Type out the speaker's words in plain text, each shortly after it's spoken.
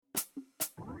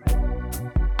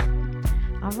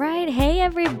right. Hey,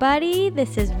 everybody.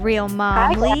 This is Real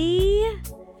Mom Hi. Lee.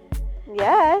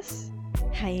 Yes.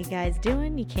 How you guys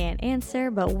doing? You can't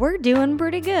answer, but we're doing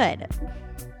pretty good.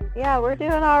 Yeah, we're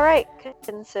doing all right,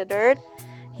 considered.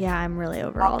 Yeah, I'm really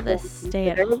over all this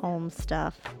stay-at-home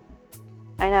stuff.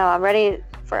 I know. I'm ready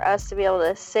for us to be able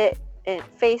to sit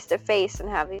face to face and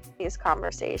have these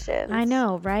conversations. I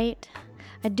know, right?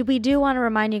 We do want to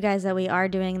remind you guys that we are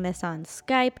doing this on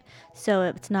Skype, so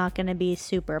it's not going to be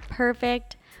super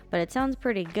perfect, but it sounds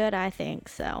pretty good, I think,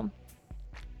 so.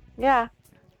 Yeah.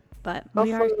 But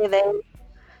hopefully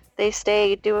they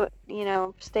stay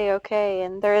okay,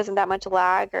 and there isn't that much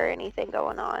lag or anything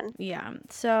going on. Yeah.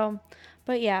 So,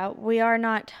 but yeah, we are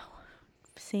not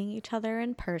seeing each other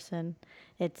in person.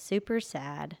 It's super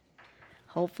sad.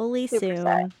 Hopefully Super soon.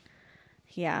 sad.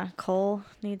 Yeah, Cole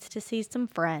needs to see some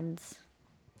friends.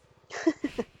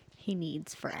 He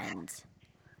needs friends.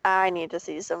 I need to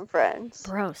see some friends.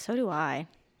 Bro, so do I.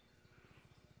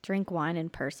 Drink wine in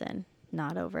person,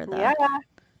 not over the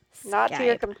not Skype. to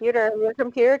your computer. Your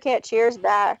computer can't cheers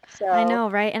back. So I know,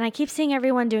 right? And I keep seeing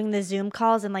everyone doing the Zoom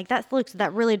calls, and like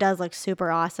that really does look super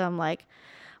awesome. Like,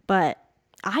 but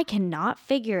I cannot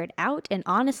figure it out. And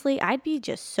honestly, I'd be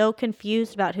just so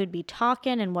confused about who'd be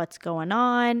talking and what's going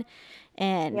on.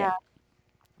 And yeah,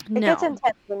 it no, gets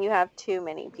intense when you have too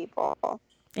many people.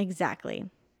 Exactly.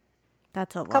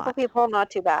 That's a lot. A couple people,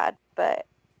 not too bad, but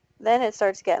then it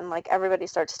starts getting like everybody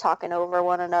starts talking over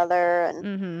one another,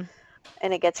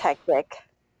 and it gets hectic.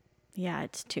 Yeah,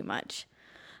 it's too much.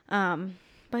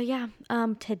 But yeah,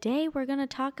 today we're gonna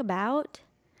talk about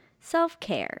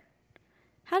self-care.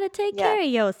 How to take care of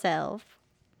yourself.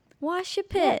 Wash your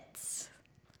pits.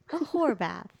 A whore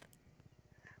bath.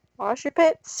 Wash your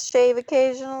pits, shave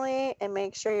occasionally, and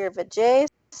make sure your vajay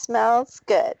smells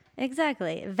good.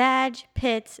 Exactly. Vag,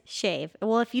 pits, shave.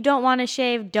 Well, if you don't want to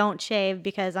shave, don't shave,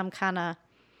 because I'm kind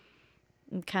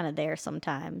of there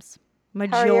sometimes.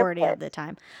 Majority of the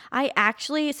time. I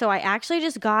actually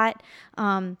just got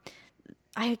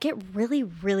I get really,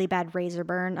 really bad razor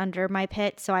burn under my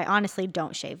pit, so I honestly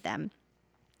don't shave them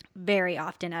very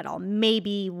often at all.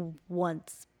 Maybe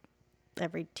once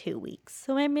every 2 weeks.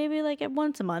 So maybe like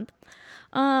once a month.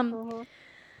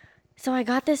 So I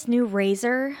got this new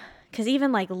razor, because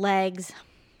even like legs,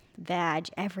 vag,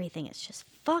 everything is just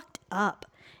fucked up.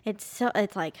 It's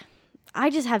like, I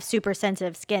just have super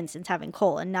sensitive skin since having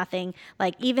Cole, and nothing,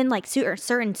 like even like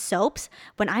certain soaps,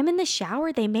 when I'm in the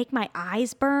shower, they make my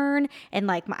eyes burn, and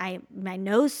like my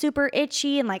nose super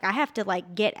itchy, and like I have to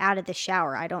like get out of the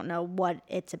shower. I don't know what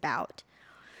it's about.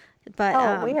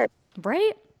 But weird.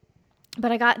 Right?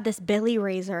 But I got this Billy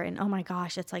razor, and oh my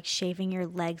gosh, it's like shaving your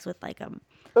legs with like on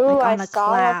I a saw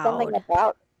cloud. Something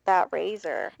about that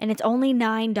razor. And it's only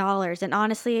 $9. And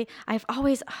honestly,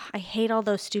 I hate all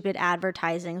those stupid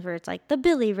advertisings where it's like the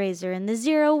Billy razor and the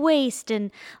zero waste.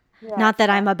 And not that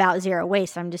I'm about zero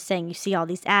waste. I'm just saying you see all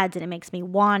these ads and it makes me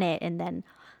want it. And then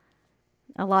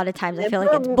a lot of times I feel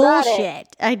like it's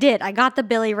bullshit. I got the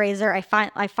Billy razor.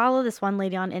 I follow this one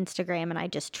lady on Instagram, and I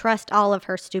just trust all of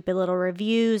her stupid little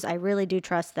reviews. I really do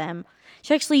trust them.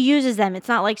 She actually uses them. It's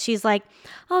not like she's like,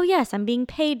 oh yes, I'm being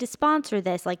paid to sponsor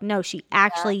this. Like, no, she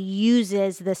actually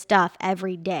uses the stuff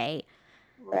every day.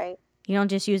 Right. You don't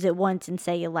just use it once and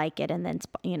say you like it and then,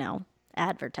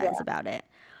 advertise about it.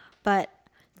 But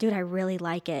dude, I really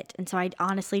like it. And so I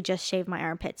honestly just shaved my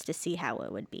armpits to see how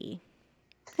it would be.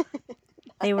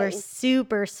 They were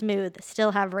super smooth.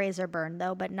 Still have razor burn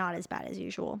though, but not as bad as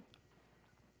usual.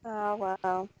 Oh,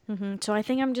 wow. So I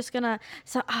think I'm just gonna.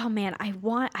 Oh man, I've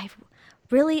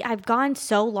gone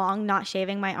so long not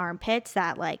shaving my armpits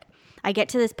that like I get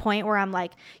to this point where I'm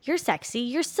like, you're sexy.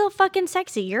 You're still fucking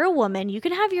sexy. You're a woman. You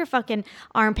can have your fucking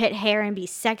armpit hair and be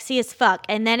sexy as fuck.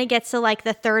 And then it gets to like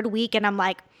the third week, and I'm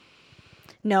like,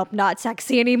 nope, not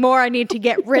sexy anymore. I need to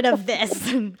get rid of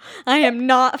this. I am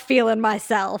not feeling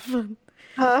myself.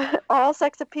 All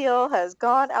sex appeal has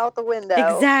gone out the window.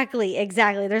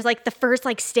 Exactly. There's like the first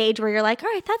like stage where you're like, all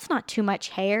right, that's not too much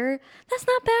hair. That's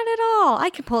not bad at all. I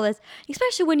can pull this.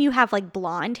 Especially when you have like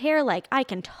blonde hair, like I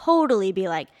can totally be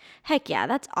like, heck yeah,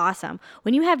 that's awesome.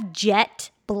 When you have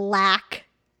jet black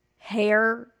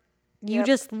hair, you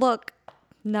just look,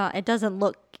 no, it doesn't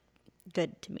look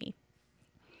good to me.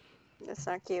 It's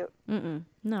not cute.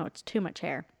 No, it's too much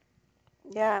hair.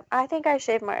 Yeah, I think I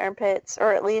shaved my armpits,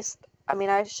 or at least, I mean,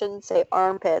 I shouldn't say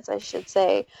armpits. I should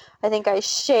say, I think I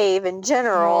shave in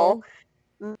general,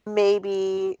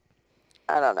 maybe,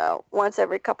 I don't know, once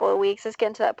every couple of weeks. It's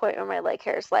getting to that point where my leg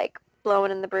hair is like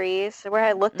blowing in the breeze, where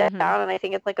I look down Mm-hmm. and I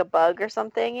think it's like a bug or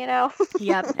something, you know?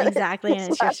 Yep, exactly. And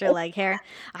it's just your leg hair.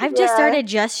 I've just Yeah. started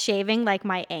just shaving like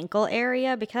my ankle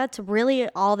area because that's really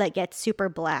all that gets super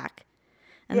black.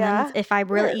 And then Yeah. if I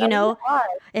really, Weird. I wonder why.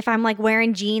 if I'm like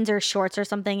wearing jeans or shorts or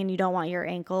something and you don't want your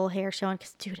ankle hair showing,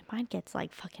 because dude, mine gets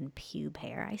like fucking pube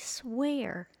hair. I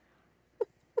swear.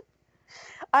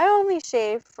 I only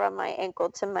shave from my ankle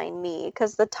to my knee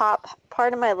because the top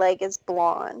part of my leg is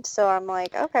blonde. So I'm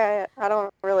like, okay, I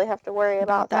don't really have to worry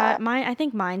about that. I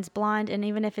think mine's blonde, and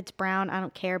even if it's brown, I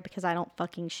don't care because I don't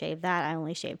fucking shave that. I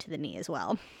only shave to the knee as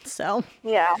well. So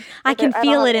Yeah. I can I don't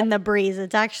feel have it in the breeze.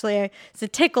 It's actually it's a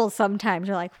tickle sometimes.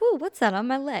 You're like, whoo, what's that on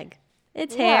my leg?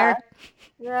 It's Yeah. hair.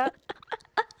 Yeah.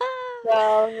 So,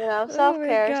 Oh my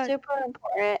self-care is god. super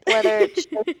important, whether it's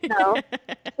just,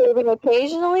 shaving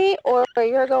occasionally or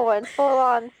you're going full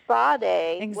on spa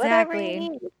day, whatever you Exactly.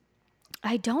 need.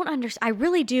 I don't understand. I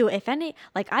really do. If any,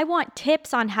 like, I want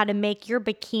tips on how to make your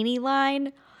bikini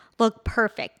line look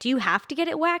perfect. Do you have to get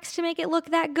it waxed to make it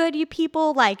look that good, you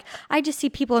people? Like, I just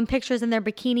see people in pictures in their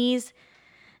bikinis,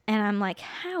 and I'm like,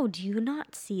 how do you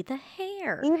not see the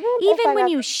hair? Even if Even I when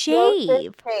got you the closest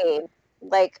shave, shave,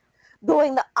 like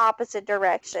going the opposite you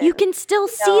direction, can still you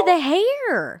see know, the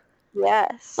hair.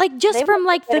 yes, Like, just they from,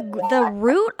 must be like, getting the waxed.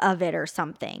 root of it or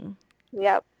something.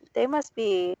 Yep, they must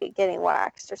be getting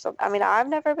waxed or something. I mean, I've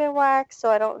never been waxed,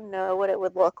 so I don't know what it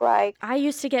would look like. I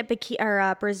used to get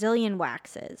Brazilian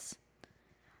waxes.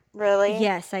 Really?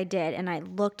 Yes, I did. And I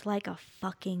looked like a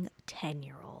fucking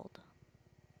 10-year-old.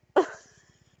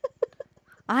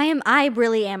 I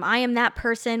really am. I am that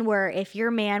person where if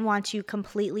your man wants you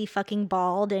completely fucking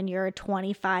bald and you're a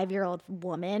 25-year-old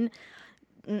woman,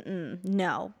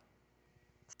 no.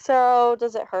 So,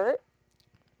 does it hurt?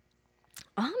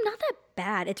 Not that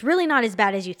bad. It's really not as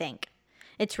bad as you think.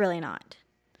 It's really not.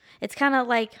 It's kind of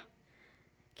like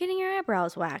getting your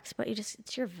eyebrows waxed, but it's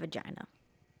your vagina.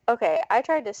 Okay, I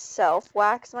tried to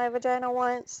self-wax my vagina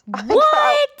once.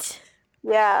 What?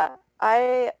 Yeah,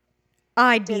 I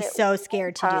I'd did be it so one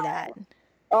scared to do that. time.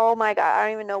 Oh my God, I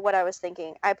don't even know what I was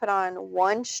thinking. I put on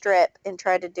one strip and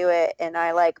tried to do it, and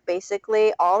I like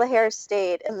basically all the hair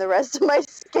stayed and the rest of my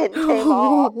skin came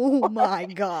off. Oh my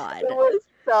It god. was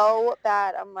so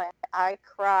bad. I'm like, I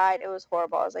cried. It was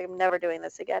horrible. I was like, I'm never doing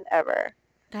this again, ever.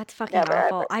 That's fucking Never,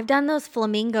 awful. ever. I've done those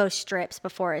flamingo strips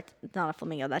before. It's not a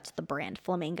flamingo, that's the brand,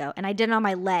 Flamingo. And I did it on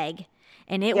my leg,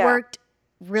 and it Yeah. worked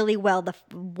really well, the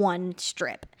one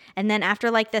strip. And then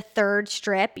after like the third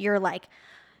strip, you're like,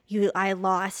 I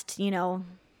lost, the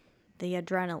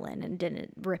adrenaline and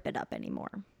didn't rip it up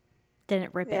anymore.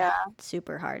 Didn't rip it Yeah.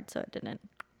 super hard, so it didn't.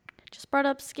 Just brought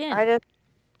up skin.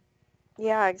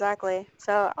 Yeah, exactly.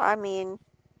 So, I mean,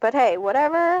 but hey,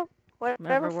 whatever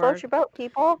Never floats worked. your boat,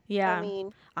 people. I Yeah.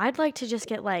 mean, I'd like to just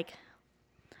get like,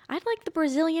 I'd like the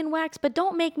Brazilian wax, but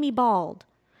don't make me bald.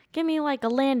 Give me like a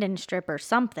Landon strip or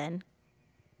something.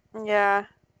 yeah.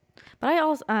 But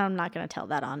I'm not going to tell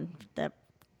that on the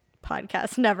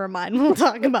podcast. Never mind. We'll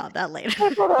talk about that later.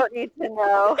 People don't need to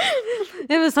know.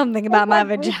 It was something about my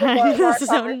Sometimes we forget vagina, our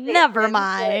so never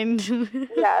conversations, mind.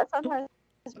 yeah, sometimes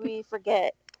we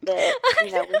forget that,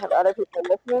 we have other people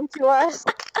listening to us.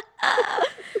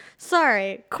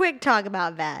 Sorry. Quick talk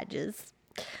about vages.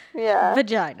 Yeah.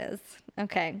 Vaginas.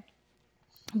 Okay.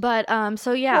 But, so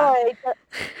So yeah.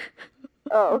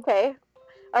 oh, okay.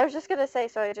 I was just gonna say,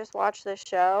 so I just watched this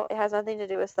show. It has nothing to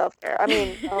do with self-care. I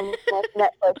mean, like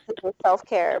Netflix is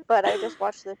self-care, but I just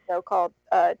watched this show called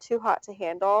Too Hot to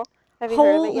Handle. Have you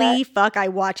heard of it yet? Holy fuck, I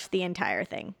watched the entire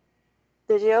thing.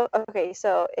 Did you? Okay,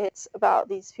 so it's about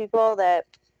these people that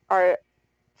are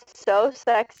so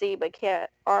sexy but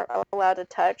aren't allowed to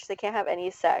touch. They can't have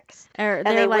any sex. And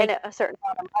they like, win a certain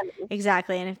amount of money.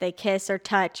 exactly. And if they kiss or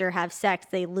touch or have sex,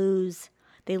 they lose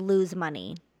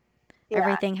money. Yeah.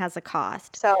 Everything has a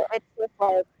cost. So it's just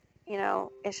like,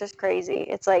 it's just crazy.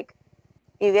 It's like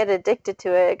you get addicted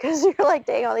to it because you're like,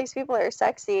 dang, all these people are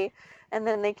sexy, and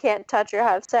then they can't touch or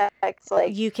have sex.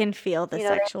 Like, you can feel the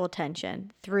sexual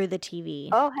tension through the TV.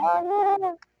 Oh, hell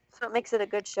yeah. So it makes it a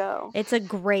good show. It's a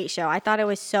great show. I thought it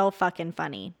was so fucking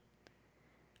funny.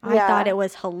 I Yeah. thought it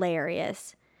was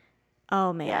hilarious.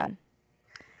 Oh, man. Yeah.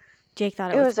 Jake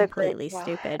thought it was completely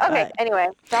stupid. Okay, anyway,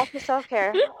 back to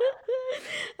self-care.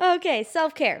 Okay,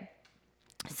 self-care.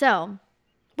 So,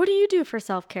 what do you do for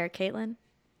self-care, Caitlin?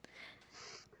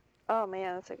 Oh,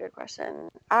 man, that's a good question.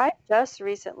 I just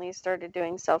recently started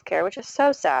doing self-care, which is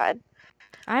so sad.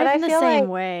 I'm the same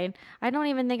way. I don't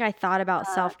even think I thought about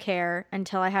self-care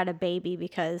until I had a baby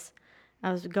because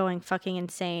I was going fucking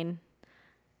insane.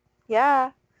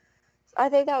 Yeah. I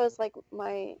think that was like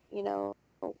my,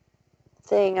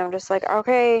 thing. I'm just like,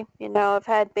 okay, I've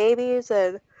had babies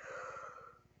and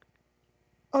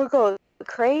I'll go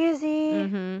crazy.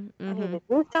 Mhm. I need Mhm. to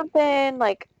do something.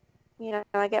 Like,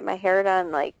 I get my hair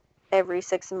done like every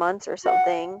 6 months or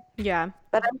something. Yeah.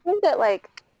 But I think that like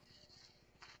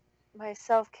my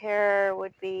self-care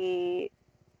would be,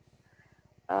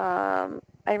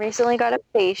 I recently got a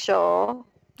facial,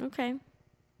 Okay.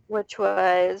 which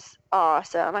was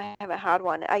awesome. I haven't had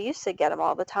one. I used to get them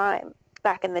all the time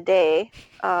back in the day.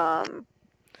 Um,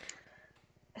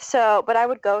 but I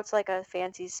would go to like a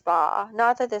fancy spa.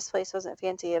 Not that this place wasn't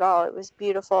fancy at all. It was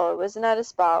beautiful. It wasn't at a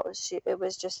spa. It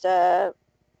was just a,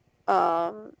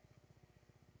 um,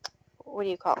 what do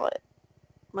you call it?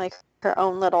 Like her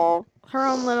own little Her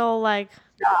own little like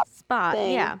shop spot.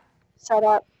 thing Yeah. set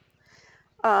up.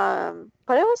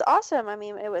 But it was awesome. I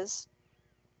mean, it was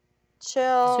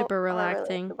chill. Super I really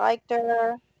relaxing. liked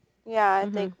her. Yeah, I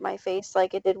Mhm. think my face,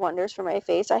 like, it did wonders for my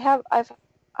face.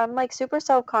 I'm like super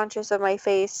self-conscious of my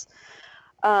face,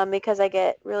 because I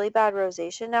get really bad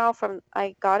rosacea now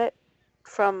I got it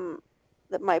from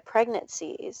my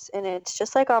pregnancies, and it's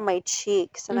just like on my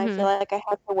cheeks, and I feel Mhm. like I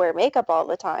have to wear makeup all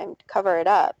the time to cover it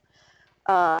up.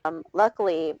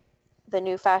 Luckily, the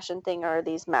new fashion thing are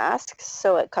these masks,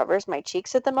 so it covers my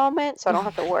cheeks at the moment, so I don't Oh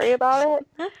have to my worry about it.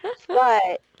 gosh.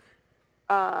 But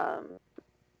um,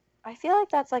 I feel like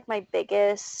that's like my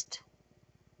biggest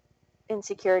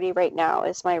insecurity right now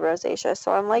is my rosacea.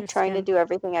 So I'm like Your trying to skin. do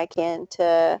everything I can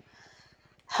to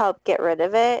help get rid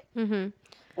of it. Mhm.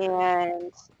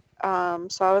 And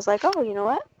so I was like, oh, you know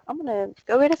what? I'm gonna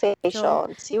go get a Feel facial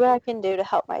and see what I can do to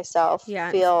help myself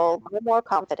yeah. feel a little more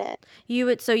confident. You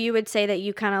would say that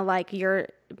you kind of like your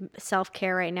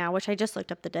self-care right now, which I just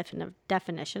looked up the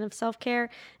definition of self-care,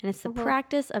 and it's the Hmm.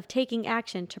 practice of taking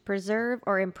action to preserve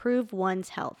or improve one's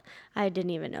health. I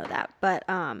didn't even know that.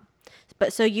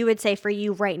 But so you would say for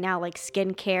you right now like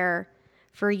skincare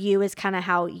for you is kind of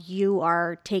how you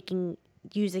are taking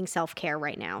using self-care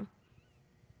right now.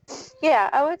 Yeah,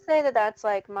 I would say that that's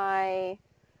like my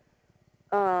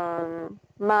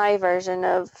version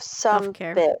of some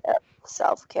Self-care. bit of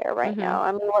self-care right now. Mhm.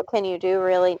 I mean, what can you do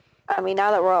really? I mean,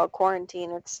 now that we're all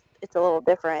quarantined, it's a little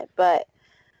different, but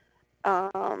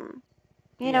um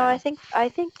Yeah. I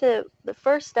think the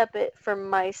first step for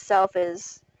myself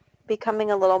is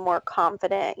becoming a little more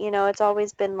confident. It's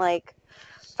always been like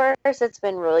first it's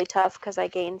been really tough because I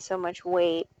gained so much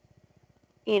weight,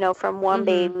 from one Mhm.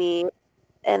 baby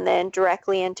and then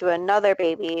directly into another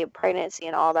baby, pregnancy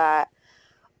and all that.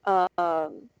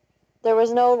 Um, there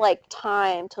was no like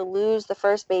time to lose the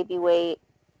first baby weight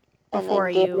and then Before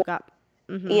gain you it, got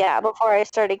mhm. yeah, before I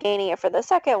started gaining it for the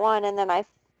second one, and then I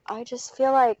just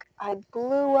feel like I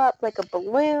blew up like a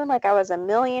balloon, like I was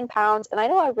 1,000,000 pounds, and I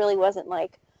know I really wasn't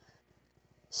like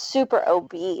super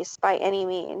obese by any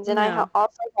means, and No.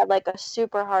 also had like a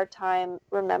super hard time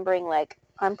remembering like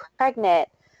I'm pregnant.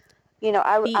 Be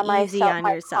easy on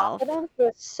My yourself. confidence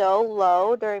was so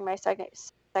low during my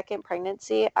second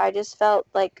pregnancy. I just felt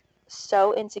like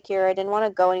so insecure. I didn't want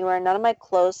to go anywhere. None of my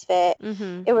clothes fit.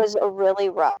 Mhm. It was a really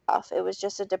rough. It was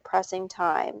just a depressing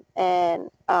time. And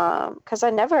because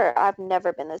I've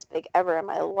never been this big ever in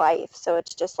my life. So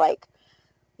it's just like,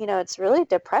 it's really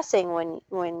depressing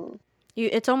when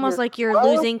It's almost your like you're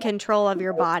clothes losing control of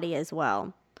your body as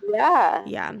well. yeah.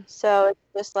 Yeah. So it's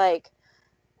just like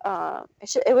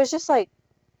it was just like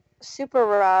super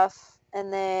rough.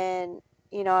 And then,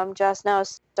 I'm just now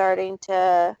starting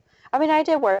to, I mean, I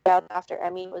did work out after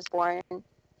Emmy was born.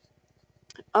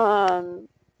 Um,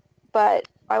 but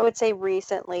I would say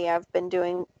recently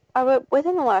within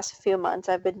the last few months,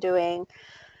 I've been doing,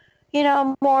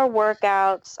 more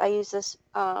workouts. I use this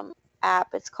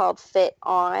app. It's called Fit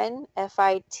On,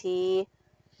 FIT,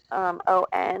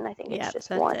 ON. I think it's Yep, just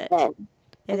that's one it. N.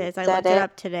 It Is is. I that looked it it?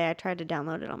 up today. I tried to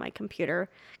download it on my computer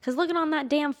cuz looking on that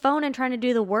damn phone and trying to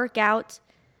do the workout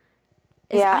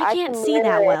is Yeah, I I can't can see mirror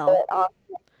that well. it on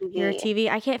Your TV. TV,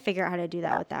 I can't figure out how to do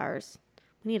that Yeah. with ours.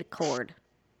 We need a cord.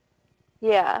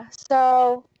 Yeah.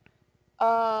 So,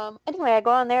 anyway, I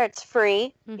go on there. It's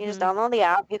free. You just Mhm. download the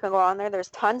app. You can go on there. There's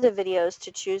tons of videos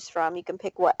to choose from. You can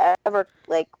pick whatever,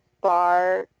 like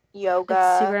bar, It's super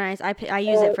yoga, nice. I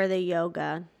use it uh, for the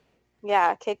yoga.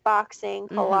 yeah, kickboxing,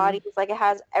 Mhm. Pilates. Like it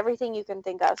has everything you can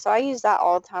think of. So I use that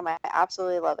all the time. I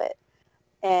absolutely love it.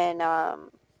 And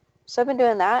so I've been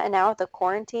doing that. And now with the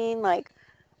quarantine, like,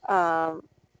 um,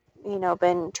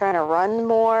 been trying to run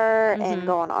more and Mhm.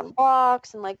 going on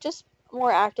walks and like just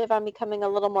more active. I'm becoming a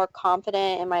little more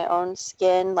confident in my own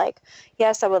skin. Like,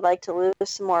 yes, I would like to lose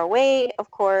some more weight, of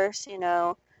course.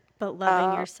 But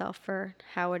loving Um, yourself for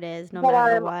how it is no but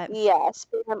matter what.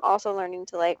 but I'm also learning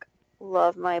to like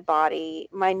love my body,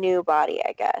 my new body,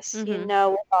 I guess.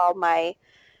 Mm-hmm. With all my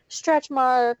stretch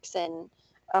marks and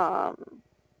um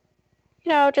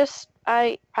just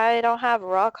I don't have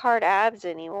rock hard abs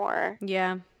anymore.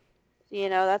 Yeah.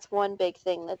 That's one big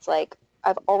thing that's like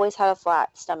I've always had a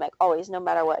flat stomach, always, no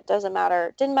matter what. Doesn't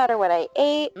matter. Didn't matter what I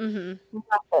ate, Mm-hmm.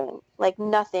 nothing. Like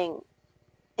nothing.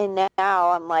 And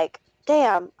now I'm like,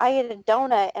 damn, I ate a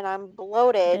donut and I'm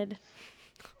bloated. Good.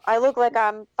 I look like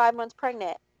I'm 5 months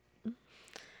pregnant.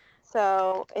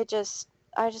 So I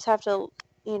just have to,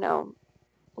 you know,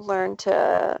 learn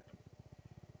to,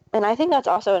 and I think that's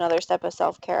also another step of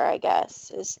self-care, I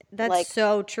guess, is That's like,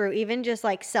 so true. Even just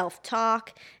like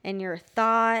self-talk and your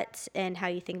thoughts and how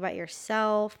you think about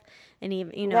yourself, and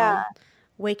even, yeah,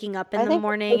 waking up in I the think,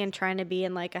 morning and trying to be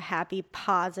in like a happy,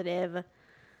 positive.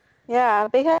 yeah,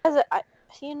 because,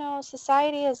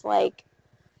 society is like,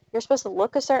 you're supposed to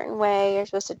look a certain way, you're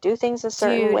supposed to do things a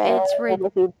certain Dude, way, it's and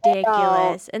if you don't,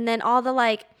 ridiculous. And then all the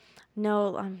like,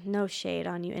 no shade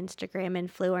on you Instagram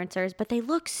influencers, but they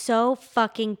look so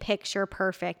fucking picture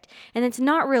perfect, and it's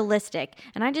not realistic.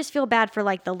 And I just feel bad for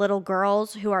like the little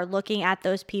girls who are looking at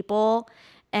those people,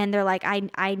 and they're like,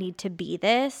 I need to be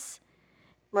this,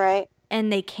 right?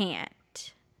 and they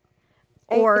can't.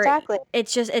 Or Exactly.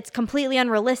 it's completely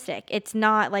unrealistic. It's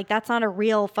not like that's not a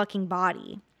real fucking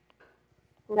body.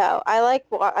 No, I like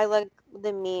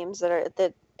the memes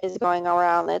that is going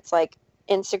around. It's like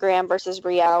Instagram versus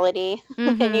reality,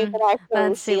 and you Mm-hmm. can actually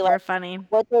That's see like super funny.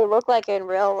 what they look like in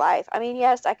real life. I mean,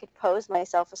 yes, I could pose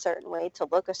myself a certain way to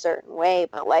look a certain way,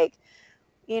 but like,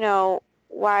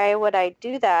 why would I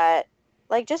do that?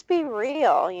 Like, just be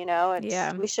real,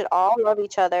 Yeah. we should all love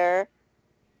each other.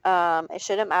 It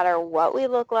shouldn't matter what we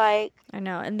look like. I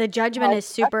know. And the judgment Like, is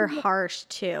super harsh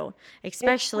too, it's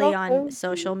especially so on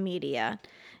social crazy. media.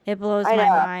 It blows I my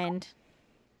know. mind.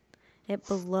 It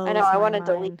I know. blows I my want to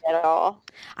delete mind. it all.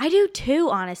 I do too,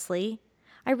 honestly.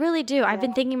 I really do. I've Yeah.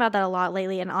 been thinking about that a lot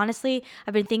lately. And honestly,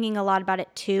 I've been thinking a lot about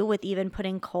it too with even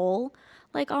putting Cole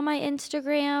like on my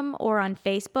Instagram or on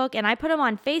Facebook. And I put him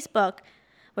on Facebook,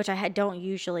 which don't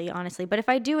usually, honestly. But if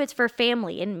I do, it's for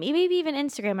family and maybe even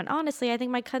Instagram. And honestly, I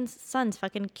think my son's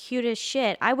fucking cute as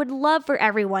shit. I would love for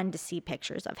everyone to see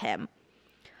pictures of him.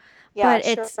 Yeah,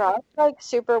 But sure. I'm like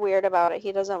super weird about it.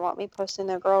 He doesn't want me posting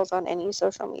the girls on any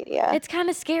social media. it's kind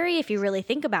of scary if you really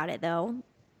think about it, though.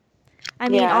 I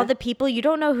mean, all Yeah. the people, you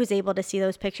don't know who's able to see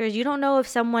those pictures. You don't know if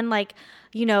someone like,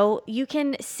 you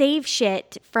can save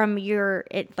shit from you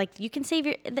can save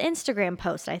the Instagram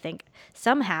post, I think,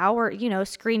 somehow, or,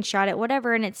 screenshot it,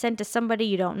 whatever, and it's sent to somebody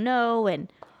you don't know.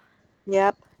 And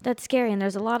Yep. that's scary. And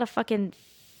there's a lot of fucking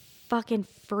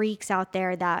freaks out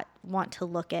there that want to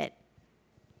look at.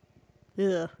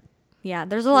 Ugh. Yeah,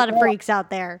 there's a lot of Yeah, freaks out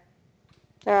there.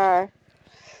 there are.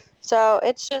 So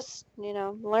it's just,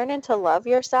 learning to love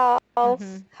yourself,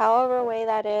 Mm-hmm. however way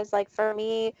that is. Like for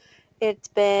me, it's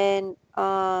been,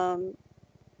 I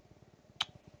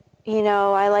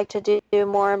like to do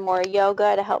more and more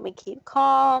yoga to help me keep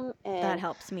calm That and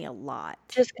helps me a lot.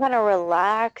 just kind of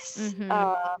relax,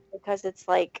 Mm-hmm. because it's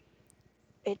like,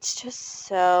 it's just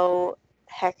so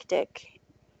hectic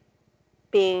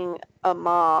being a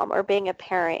mom or being a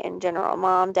parent in general,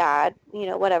 mom, dad,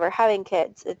 whatever, having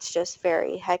kids. It's just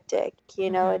very hectic.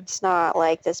 Mm-hmm. It's not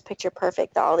like this picture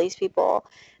perfect that all these people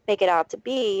make it out to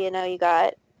be. You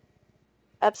got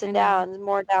ups I and know. downs,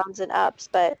 more downs than ups,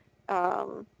 but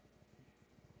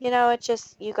it's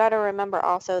just you got to remember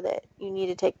also that you need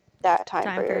to take that time for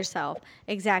Time for yourself. yourself.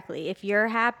 Exactly. If you're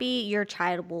happy, your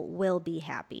child will be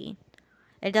happy.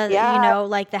 It does, Yeah,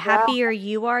 like the yeah, happier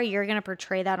you are, you're going to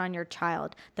portray that on your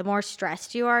child. The more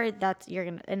stressed you are, you're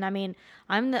going to, and I mean,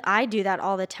 I do that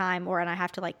all the time and I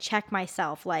have to like check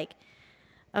myself like,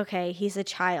 okay, he's a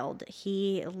child.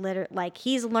 He's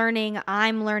learning,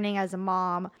 I'm learning as a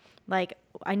mom. Like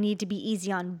I need to be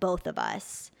easy on both of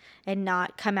us and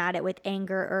not come at it with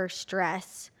anger or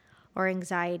stress or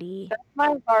anxiety.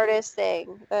 my hardest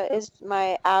thing. That is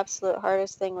my absolute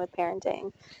hardest thing with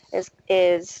parenting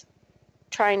is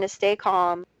trying to stay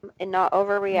calm and not Yeah,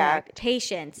 overreact.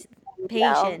 patience.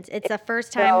 Yeah. Patience. It's the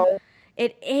first time So,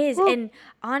 it is. whew, And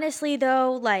honestly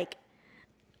though, like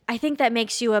I think that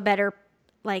makes you a better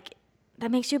like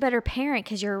that makes you a better parent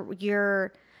cuz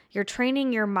you're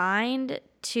training your mind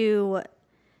to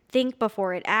think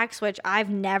before it acts, which I've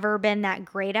never been that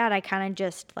great at. I kind of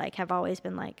just like have always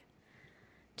been like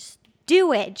just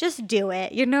do it. Just do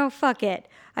it. Fuck it.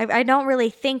 I don't really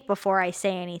think before I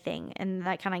say anything, and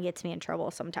that kind of gets me in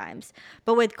trouble sometimes.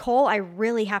 But with Cole, I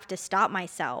really have to stop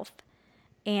myself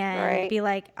and right. be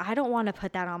like, I don't want to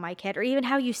put that on my kid. Or even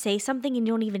how you say something and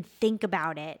you don't even think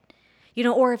about it.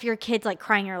 or if your kid's like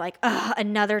crying, you're like, ugh,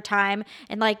 another time.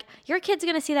 And like your kid's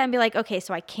going to see that and be like, okay,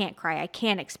 so I can't cry. I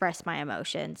can't express my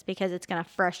emotions because it's going to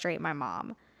frustrate my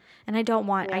mom. And I don't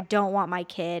want my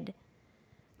kid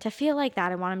to feel like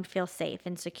that. I want him to feel safe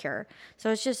and secure.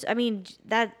 So it's just, I mean,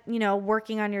 that,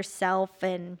 working on yourself.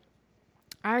 And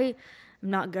I'm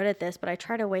not good at this, but I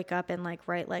try to wake up and like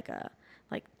write like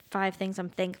 5 things I'm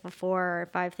thankful for, or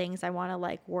 5 things I want to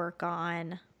like work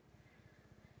on.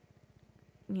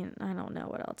 I don't know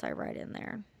what else I write in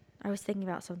there. I was thinking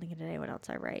about something today. What else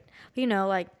I write?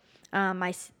 But,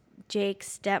 my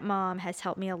Jake's stepmom has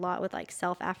helped me a lot with like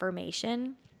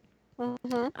self-affirmation.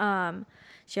 Mm-hmm.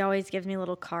 She always gives me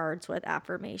little cards with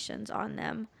affirmations on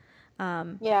them.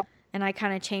 Yeah. And I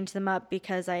kind of change them up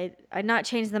because I not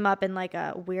change them up in like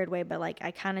a weird way, but like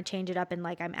I kind of change it up in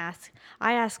like I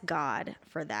ask God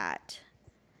for that.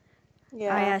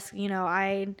 Yeah. I ask,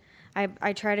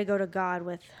 I try to go to God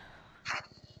with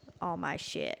all my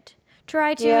shit.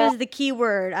 Try to is the key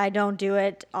word. I don't do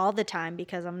it all the time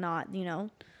because I'm not,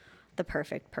 the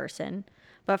perfect person.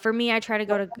 But for me, I try to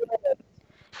go to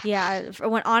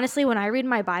when I read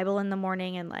my Bible in the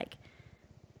morning and like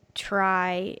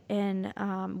try and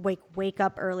wake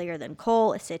up earlier than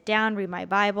Cole, sit down, read my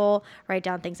Bible, write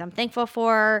down things I'm thankful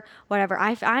for, whatever.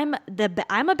 I'm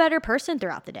a better person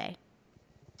throughout the day.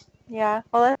 Yeah,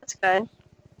 well, that's good.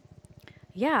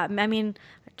 Yeah, I mean,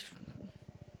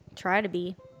 try to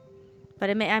be, but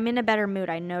I'm in a better mood.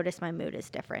 I notice my mood is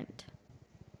different.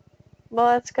 Well,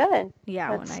 that's good.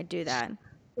 Yeah, when I do that.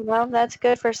 Well, that's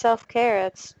good for self-care.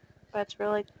 That's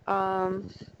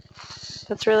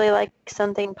really like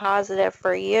something positive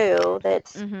for you.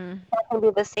 That's not going to be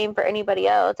the same for anybody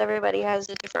else. Everybody has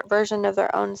a different version of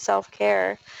their own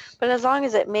self-care, but as long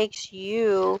as it makes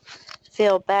you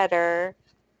feel better.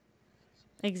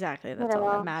 Exactly, that's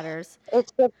all that matters.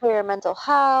 It's good for your mental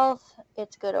health.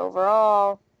 It's good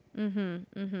overall.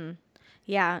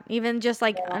 Yeah, even just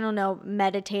like I don't know,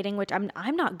 meditating, which I'm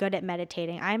not good at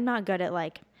meditating. I'm not good at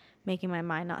like making my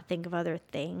mind not think of other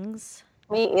things.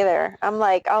 Me either. I'm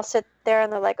like, I'll sit there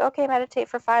and they're like, okay, meditate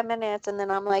for 5 minutes, and then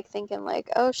I'm like thinking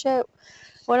like, oh shit,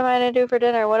 what am I gonna do for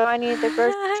dinner? What do I need the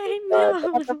groceries for?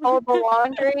 Do I have to fold the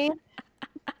laundry?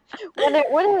 When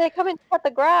are they coming to cut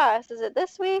the grass? Is it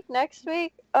this week? Next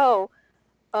week? Oh,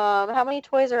 how many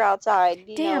toys are outside?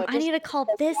 Damn, I need to call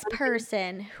this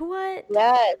person. What?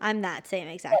 Yes. I'm that same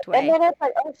exact And way. then it's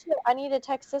like, oh shit, I need to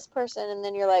text this person, and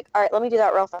then you're like, all right, let me do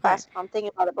that real fast. I'm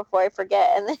thinking about it before I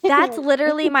forget. And then that's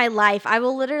literally my life. I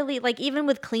will literally like even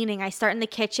with cleaning, I start in the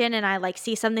kitchen and I like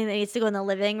see something that needs to go in the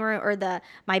living room or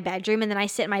my bedroom, and then I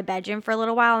sit in my bedroom for a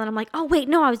little while and I'm like, oh wait,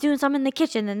 no, I was doing something in the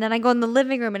kitchen, and then I go in the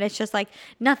living room and it's just like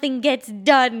nothing gets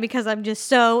done because I'm just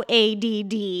so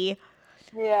ADD.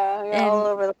 Yeah, you're all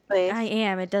over the place. I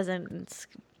am. It doesn't. It's,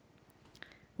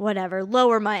 whatever.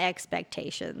 Lower my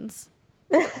expectations.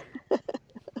 Give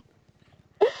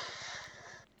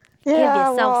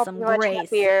yourself some grace.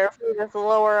 Happier if we just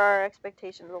lower our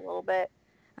expectations a little bit.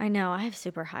 I know. I have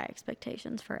super high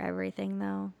expectations for everything,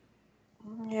 though.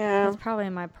 Yeah. That's probably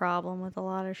my problem with a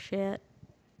lot of shit.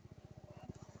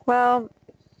 Well,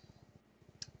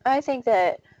 I think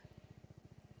that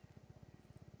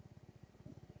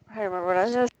I don't remember what I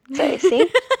was going to say.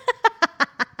 See?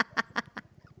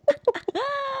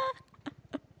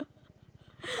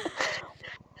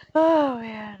 Oh,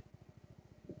 man.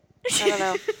 I don't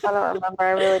know. I don't remember. I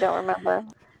really don't remember.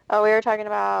 Oh, we were talking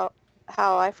about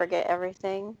how I forget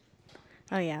everything.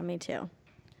 Oh, yeah, me too.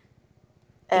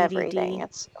 Everything. ADD.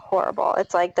 It's horrible.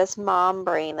 It's like this mom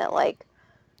brain that, like,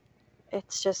 I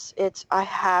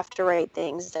have to write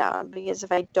things down because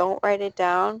if I don't write it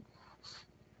down,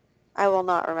 I will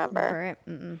not remember.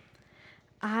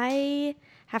 I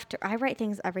write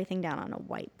everything down on a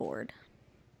whiteboard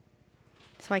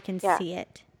so I can see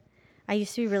it. I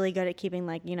used to be really good at keeping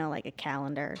like a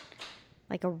calendar,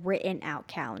 like a written out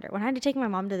calendar. When I had to take my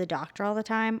mom to the doctor all the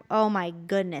time, oh my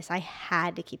goodness, I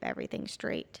had to keep everything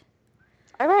straight.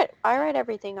 I write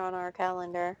everything on our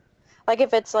calendar. Like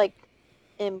if it's like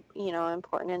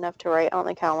important enough to write on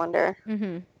the calendar.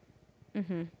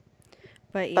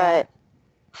 But yeah.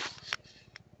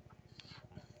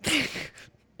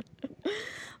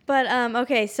 But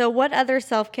okay, so what other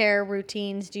self-care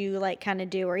routines do you like kind of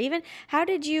do, or even how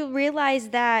did you realize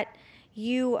that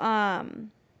you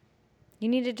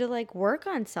needed to like work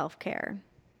on self-care?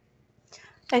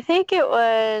 I think it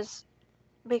was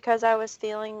because I was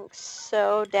feeling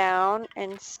so down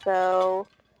and so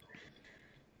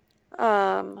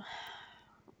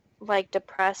like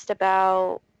depressed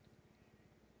about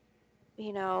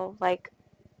like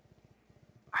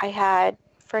I had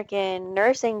freaking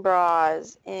nursing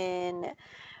bras and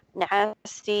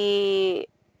nasty,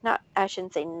 not, I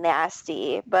shouldn't say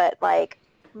nasty, but like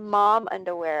mom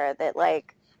underwear that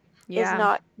like is Yeah.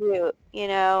 not cute. You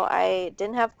know, I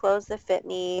didn't have clothes that fit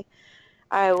me.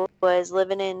 I was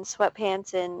living in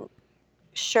sweatpants and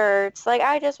shirts. Like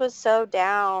I just was so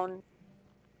down.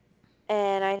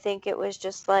 And I think it was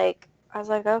just like I was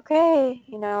like, okay,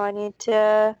 you know, I need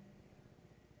to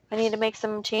make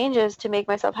some changes to make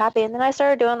myself happy. And then I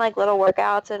started doing like little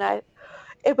workouts and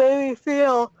it made me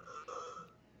feel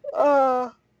uh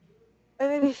it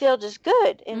made me feel just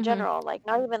good in Mm-hmm. general. Like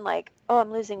not even like, oh,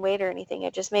 I'm losing weight or anything.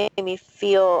 It just made me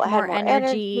feel I had More more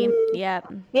energy. energy.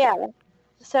 Yep. Yeah.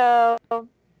 So,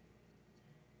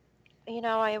 you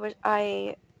know,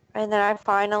 and then I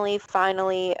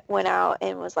finally went out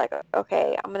and was like,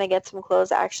 okay, I'm gonna get some clothes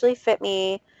that actually fit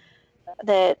me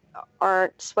that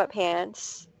aren't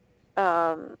sweatpants.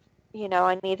 Um, you know,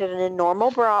 I needed a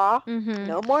normal bra, Mm-hmm.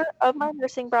 no more of my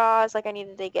nursing bras. Like I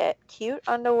needed to get cute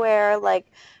underwear, like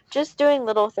just doing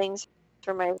little things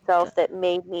for myself that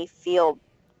made me feel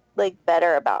like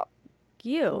better about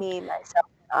You. me, myself,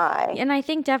 and I. And I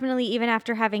think definitely even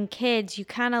after having kids, you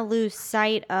kind of lose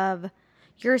sight of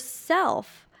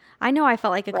yourself. I know I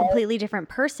felt like a Right? completely different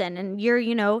person, and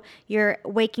you're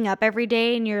waking up every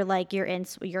day and you're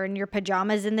in your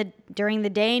pajamas during the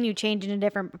day, and you change into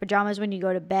different pajamas when you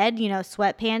go to bed,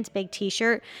 sweatpants, big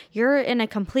t-shirt. You're in a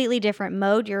completely different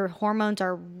mode. Your hormones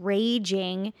are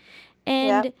raging, Yep.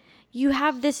 and you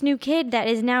have this new kid that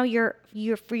is now your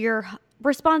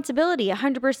responsibility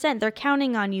 100%. They're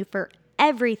counting on you for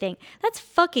everything. That's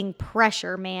fucking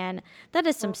pressure, man. That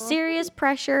is some serious Mhm.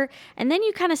 pressure. And then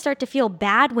you kind of start to feel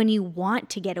bad when you want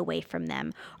to get away from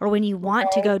them or when you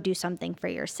want to Right. go do something for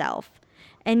yourself.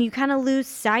 And you kind of lose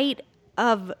sight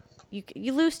of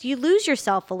you lose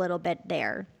yourself a little bit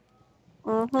there.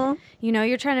 Mhm.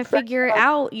 You're trying to figure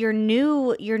out your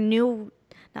new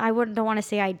I wouldn't don't want to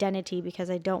say identity because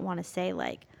I don't want to say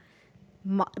like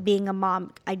being a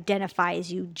mom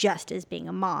identifies you just as being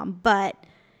a mom, but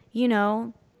you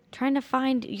know, trying to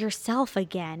find yourself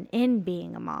again in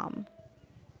being a mom,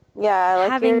 Yeah,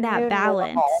 like having your that new normal.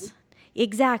 balance.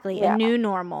 Exactly, a Yeah. new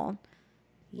normal.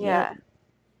 Yeah, Yeah.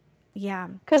 yeah,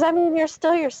 Because I mean, you're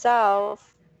still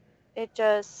yourself. It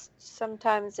just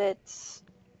sometimes it's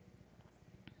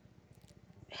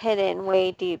hidden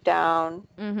way deep down.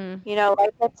 mm-hmm, You know,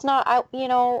 like it's not. I you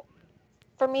know,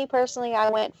 for me personally, I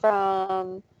went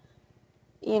from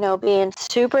being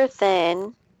super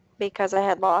thin because I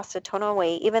had lost a ton of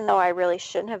weight, even though I really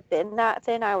shouldn't have been that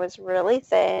thin. I was really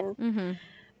thin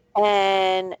mm-hmm.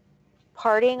 and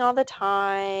partying all the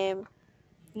time.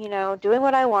 Doing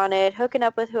what I wanted, hooking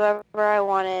up with whoever I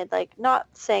wanted. Like, not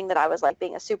saying that I was like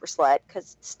being a super slut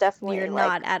because it's You're definitely like,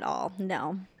 not at all,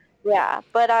 no. yeah,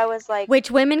 but I was like, Which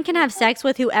women can you have sex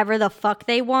with whoever the fuck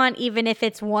they want, even if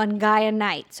it's one guy a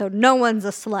night. So no one's a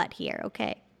slut here,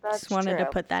 okay? Just that's wanted to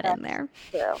true. put that in That's there.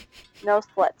 true. No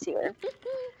sluts here.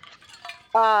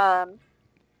 Um,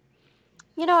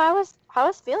 I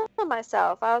was feeling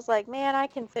myself. I was like, man, I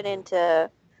can fit into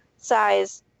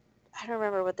size, I don't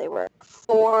remember what they were,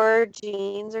 4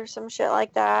 jeans or some shit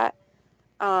like that.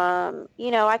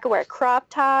 I could wear crop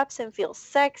tops and feel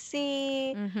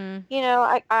sexy. Mm-hmm.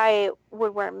 I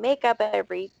would wear makeup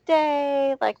every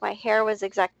day. Like my hair was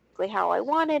exactly how I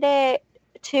wanted it,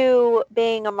 to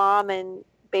being a mom and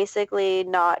basically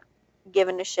not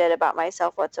giving a shit about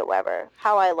myself whatsoever,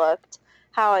 how I looked,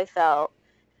 how I felt.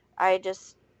 I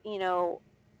just, you know,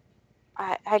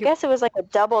 I You're, guess it was like a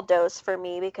double dose for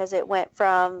me because it went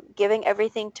from giving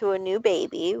everything to a new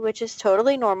baby, which is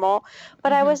totally normal,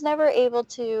 but I mm-hmm. was never able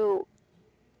to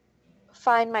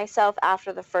find myself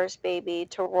after the first baby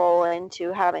to roll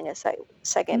into having a second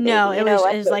baby. No, You know, it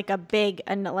like was like a big,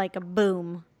 and like a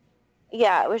boom.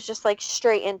 yeah, it was just like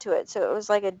straight into it. So it was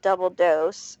like a double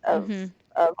dose of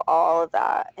Mm-hmm. all of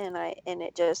that, and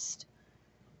it just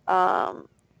um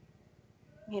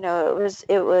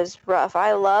it was rough.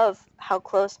 I love how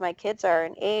close my kids are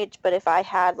in age, but if I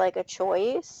had like a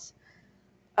choice,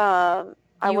 I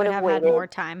You would would have have had waited. more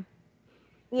time.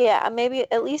 Yeah, maybe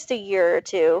at least a year or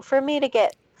two for me to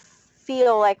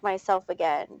feel like myself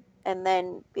again and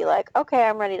then be like, okay,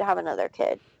 I'm ready to have another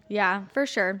kid. Yeah, for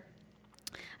sure.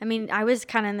 I mean, I was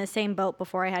kind of in the same boat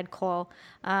before I had Cole.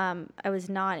 I was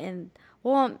not in,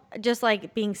 well, just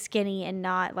like being skinny and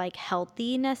not like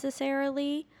healthy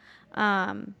necessarily.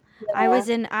 Um, I Yeah. was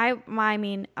in, I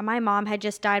mean, my mom had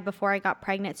just died before I got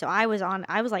pregnant. So I was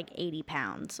like 80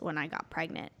 pounds when I got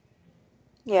pregnant.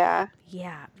 Yeah.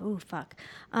 Yeah. Ooh, fuck.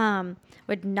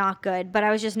 But not good. But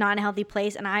I was just not in a healthy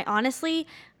place. And I honestly,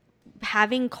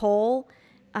 having Cole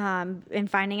and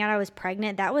finding out I was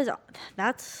pregnant,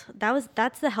 that's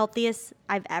the healthiest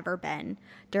I've ever been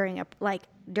during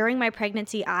my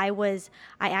pregnancy. I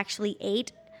actually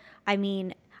ate. I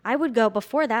mean, I would go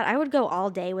before that. I would go all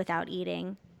day without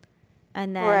eating,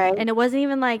 and it wasn't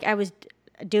even like I was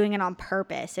doing it on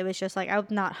purpose. It was just like I'm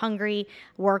not hungry,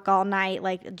 work all night,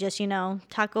 like just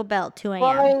Taco Bell 2 a.m.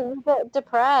 Well, you get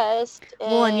depressed.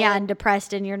 And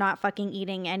depressed, and you're not fucking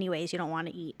eating anyways. You don't want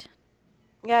to eat.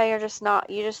 Yeah, you're just not.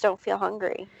 You just don't feel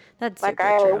hungry. That's like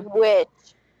super true. I wish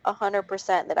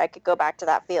 100% that I could go back to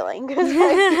that feeling.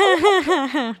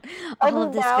 All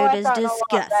of this food is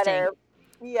disgusting.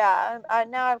 Yeah,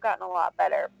 now I've gotten a lot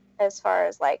better as far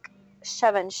as like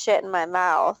shoving shit in my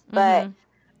mouth. But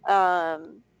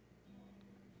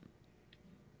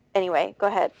anyway, go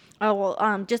ahead. Oh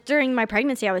well, just during my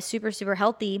pregnancy, I was super, super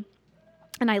healthy.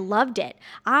 And I loved it.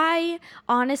 I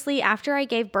honestly, after I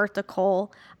gave birth to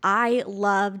Cole, I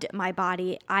loved my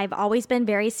body. I've always been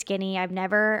very skinny.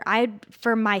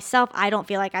 For myself, I don't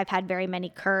feel like I've had very many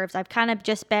curves. I've kind of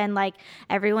just been like,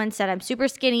 everyone said I'm super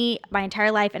skinny my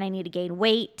entire life and I need to gain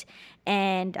weight.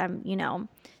 And,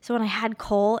 so when I had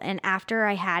Cole and after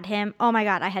I had him, oh my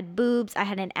God, I had boobs, I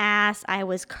had an ass, I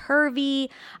was curvy.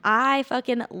 I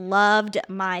fucking loved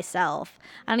myself.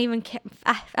 I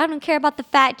don't care about the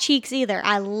fat cheeks either.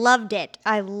 I loved it.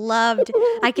 I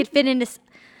could fit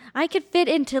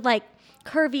into like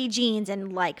curvy jeans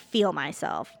and like feel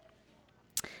myself.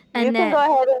 And you can go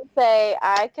ahead and say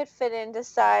I could fit into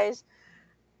size.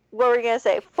 What were you going to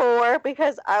say? 4?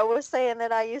 Because I was saying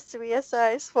that I used to be a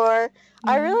size 4. Mm-hmm.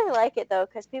 I really like it, though,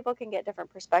 because people can get different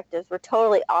perspectives. We're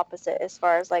totally opposite as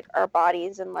far as, like, our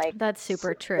bodies and, like... That's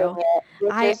super true.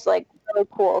 Which is, like, really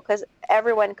cool, because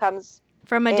everyone comes...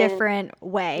 from a different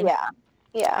way. Yeah.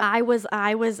 Yeah. I was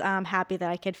happy that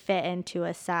I could fit into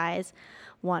a size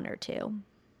 1 or 2.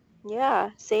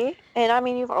 Yeah, see? And, I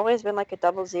mean, you've always been, like, a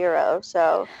 00,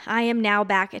 so... I am now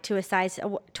back to a size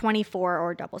 24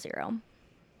 or 00.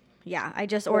 Yeah, I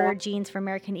just ordered jeans from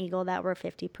American Eagle that were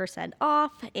 50%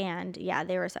 off, and yeah,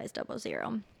 they were size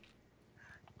 00.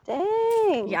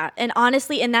 Dang. Yeah, and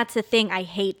honestly, and that's the thing, I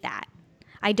hate that.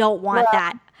 I don't want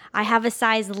that. I have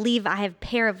I have a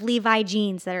pair of Levi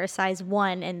jeans that are size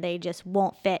 1, and they just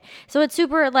won't fit. So it's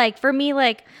super, like, for me,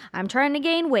 like, I'm trying to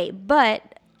gain weight,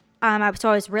 but I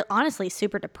was honestly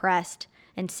super depressed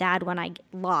and sad when I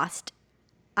lost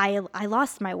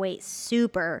my weight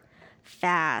super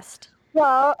fast.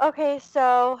 Well, okay,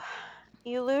 so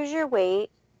you lose your weight,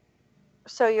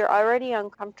 so you're already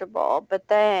uncomfortable, but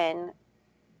then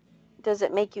does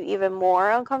it make you even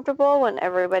more uncomfortable when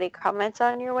everybody comments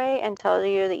on your weight and tells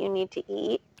you that you need to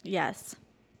eat? Yes,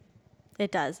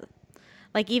 it does.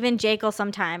 Like, even Jake will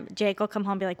come home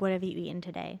and be like, what have you eaten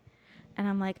today? And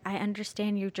I'm like, I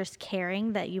understand you're just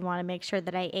caring that you want to make sure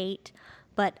that I ate,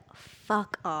 but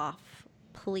fuck off,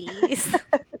 please.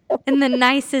 In the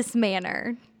nicest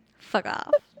manner. Fuck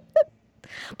off.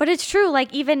 But it's true.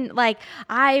 Like, even like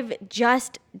I've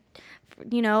just,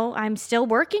 I'm still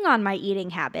working on my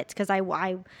eating habits because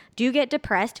I do get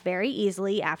depressed very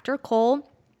easily after Cole.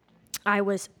 I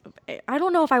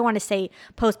don't know if I want to say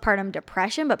postpartum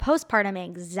depression, but postpartum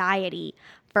anxiety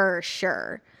for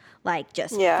sure. Like,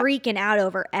 just freaking out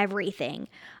over everything.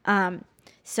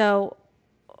 So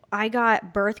I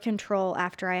got birth control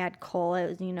after I had Cole. It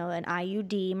was, an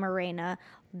IUD, Mirena.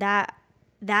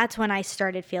 That's when I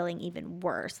started feeling even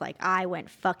worse. Like, I went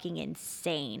fucking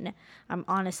insane. I'm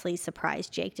honestly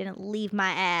surprised Jake didn't leave my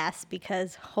ass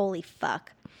because holy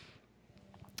fuck.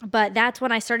 But that's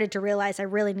when I started to realize I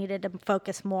really needed to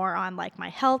focus more on, like, my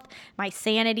health, my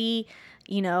sanity.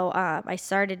 I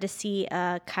started to see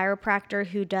a chiropractor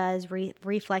who does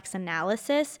reflex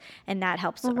analysis, and that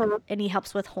helps. Mm-hmm. And he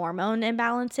helps with hormone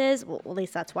imbalances. Well, at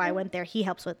least that's why I went there. He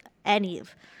helps with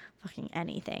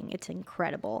anything. It's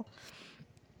incredible.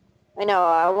 I know.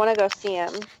 I want to go see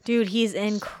him. Dude, he's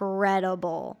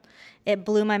incredible. It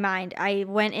blew my mind. I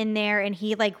went in there and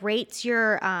he like rates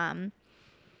your,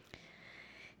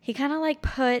 he kind of like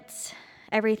puts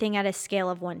everything at a scale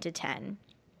of 1 to 10.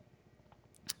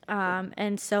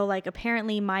 And so like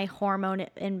apparently my hormone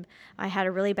and I had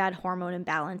a really bad hormone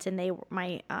imbalance, and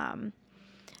my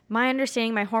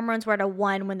understanding, my hormones were at a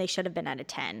 1 when they should have been at a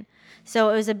 10. So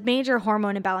it was a major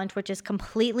hormone imbalance, which is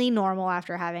completely normal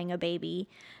after having a baby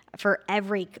for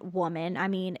every woman. I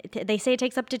mean, they say it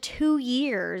takes up to 2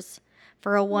 years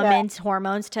for a woman's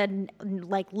hormones to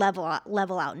like level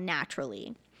out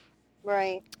naturally.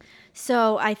 Right.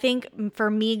 So I think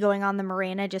for me, going on the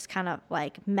Mirena just kind of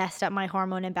like messed up my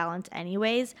hormone imbalance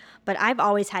anyways. But I've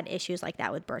always had issues like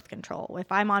that with birth control.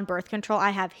 If I'm on birth control,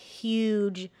 I have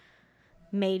huge,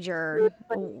 major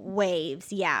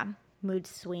waves. Yeah. mood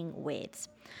swing weights.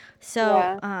 So,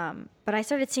 Yeah. but I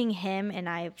started seeing him, and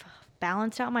I've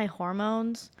balanced out my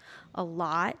hormones a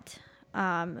lot.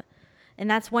 And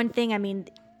that's one thing. I mean,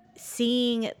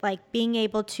 seeing like being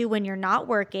able to, when you're not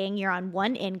working, you're on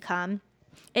one income.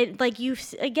 It like you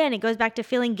again, it goes back to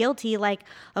feeling guilty. Like,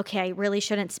 okay, I really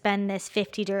shouldn't spend this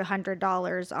 $50 to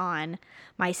 $100 on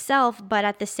myself. But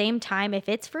at the same time, if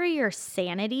it's for your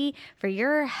sanity, for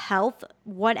your health,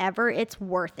 whatever, it's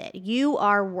worth it. You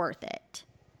are worth it.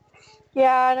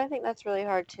 Yeah, and I think that's really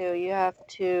hard too. You have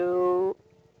to,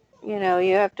 you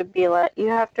have to be like, you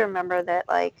have to remember that,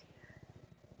 like,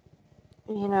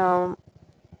 you know,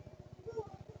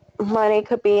 money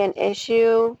could be an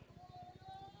issue.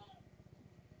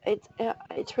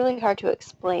 It's really hard to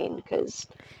explain because,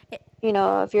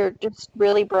 if you're just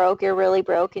really broke, you're really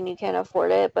broke and you can't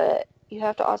afford it, but you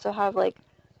have to also have like,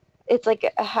 it's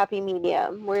like a happy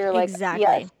medium where you're like, yes,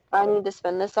 Exactly. I need to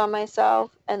spend this on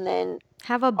myself, and then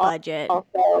Have a budget.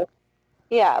 also,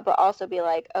 yeah, but also be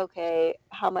like, okay,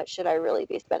 how much should I really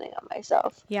be spending on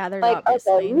myself? Yeah, there's Like, okay,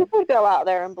 obviously. you could go out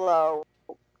there and blow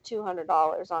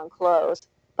 $200 on clothes,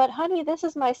 but honey, this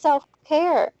is my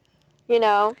self-care, you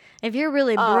know? If you're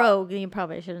really Um, broke, you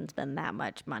probably shouldn't spend that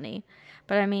much money.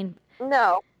 But I mean,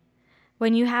 no,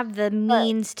 when you have the but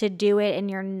means to do it and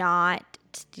you're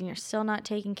still not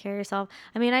taking care of yourself.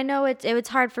 I mean, I know it's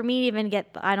hard for me to even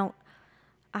get. I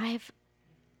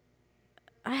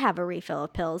have a refill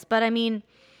of pills, but I mean,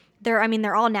 they're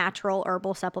all natural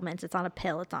herbal supplements. It's not a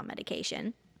pill. It's not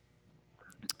medication.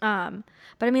 But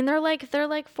I mean, they're like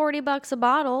 $40 a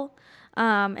bottle,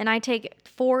 and I take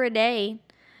 4 a day.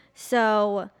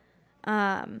 So,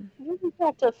 you just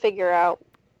have to figure out,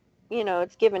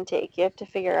 it's give and take. You have to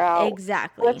figure out what's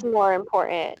exactly. more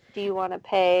important. Do you want to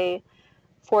pay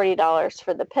 $40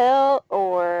 for the pill,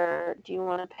 or do you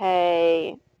want to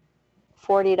pay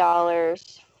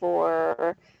 $40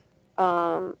 for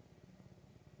um,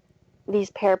 these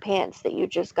pair of pants that you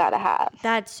just gotta have?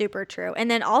 That's super true.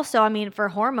 And then also, I mean, for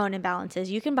hormone imbalances,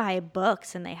 you can buy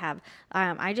books, and they have.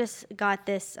 I just got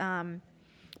this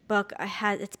book.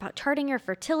 It's about charting your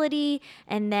fertility,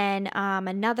 and then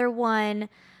another one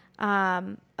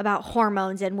about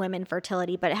hormones and women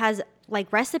fertility. But it has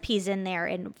like recipes in there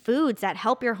and foods that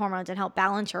help your hormones and help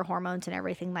balance your hormones and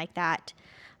everything like that.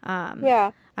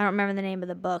 Yeah. I don't remember the name of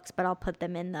the books, but I'll put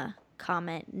them in the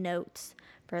comment notes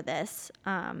for this.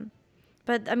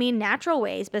 But I mean, natural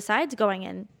ways besides going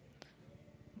and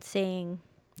seeing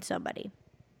somebody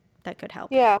that could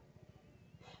help. Yeah.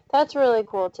 That's really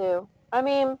cool too. I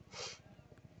mean,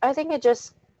 I think it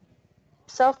just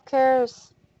self-care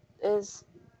is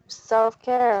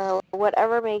self-care.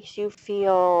 Whatever makes you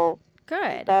feel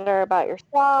Good. better about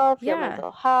yourself, your Yeah.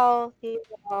 mental health,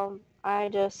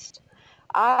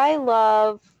 I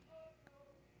love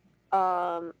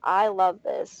I love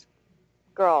this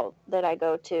girl that I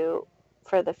go to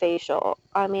for the facial.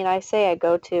 I mean, I say I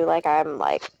go to like I'm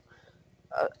like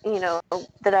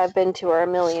that I've been to her a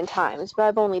million times, but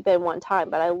I've only been one time.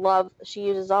 But she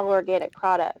uses all organic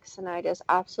products, and I just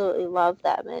absolutely love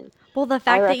them. And Well, the I fact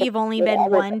that recommend you've only it to been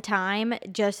everybody. one time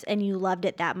and you loved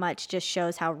it that much just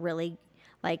shows how really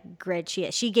like grid she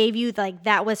is. She gave you like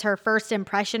that was her first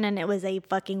impression, and it was a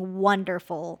fucking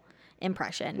wonderful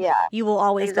impression. Yeah, You will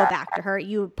always go back exactly. to her.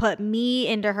 You put me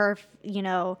into her,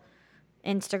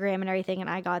 Instagram and everything, and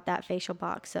I got that facial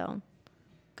box. So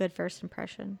good first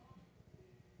impression.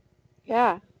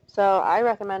 Yeah. So I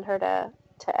recommend her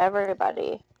to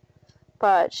everybody.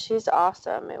 But she's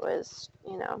awesome. It was,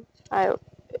 I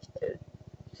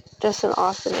just an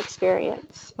awesome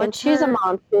experience. And What's she's a her?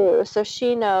 mom too, so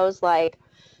she knows, like,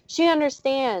 she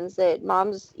understands that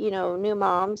moms, new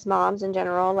moms in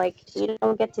general, like, you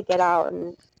don't get out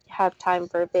and have time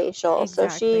for a facial. So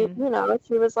she, Exactly.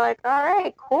 she was like, all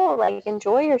right, cool, like,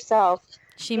 enjoy yourself.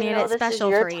 She made it This is special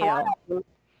your for you. time.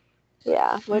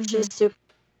 Yeah, which is Mm-hmm.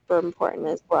 super important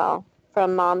as well.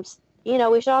 From moms, we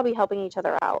should all be helping each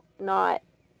other out, not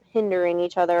hindering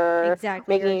each other or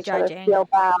Exactly. You're making each other judging. feel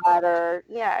bad or,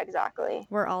 yeah, exactly.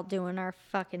 We're all doing our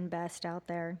fucking best out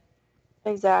there.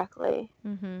 Exactly.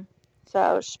 Mm-hmm.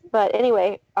 So, but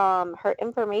anyway, her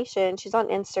information, she's on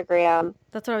Instagram.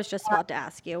 That's what I was just about to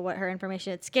ask you. What her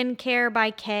information is. Skincare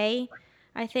by K,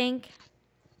 I think.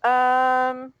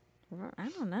 Um, I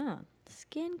don't know.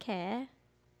 Skincare.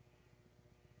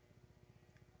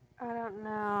 I don't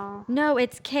know. No,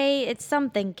 it's K. It's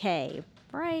something K,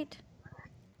 right?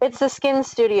 It's the Skin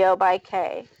Studio by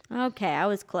Kay. Okay, I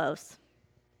was close.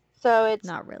 So it's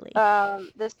Not really.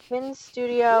 the Skin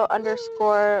Studio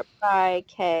 _ by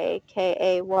Kay,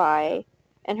 Kay,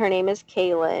 and her name is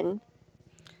Kaylin.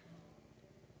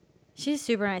 She's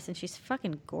super nice and she's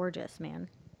fucking gorgeous, man.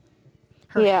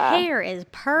 Her hair is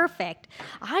perfect.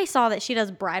 I saw that she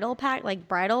does bridal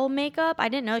makeup. I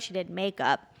didn't know she did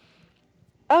makeup.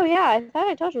 Oh, yeah. I thought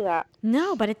I told you that.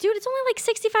 No, but it's only like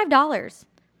 $65.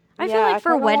 I feel like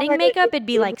for wedding makeup, it'd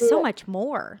be like so much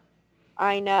more.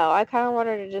 I know. I kind of want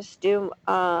her to just do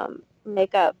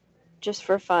makeup just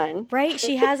for fun. Right?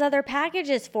 She has other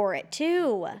packages for it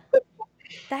too.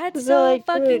 That's so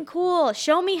fucking cool.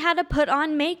 Show me how to put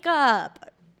on makeup.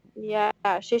 Yeah,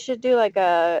 she should do like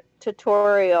a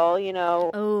tutorial,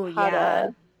 Oh, yeah.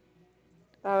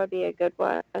 That would be a good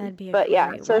one. That'd be a great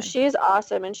one. So she's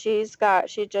awesome, and she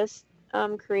just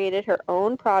created her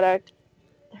own product,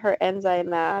 her enzyme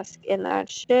mask, and that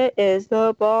shit is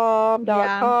the bomb.com.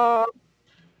 Yeah.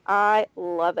 I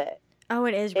love it. Oh,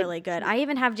 it is really good. I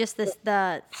even have just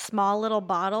the small little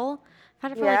bottle. I've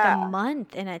had it for like a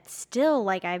month, and it's still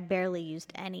like I've barely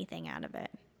used anything out of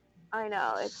it. I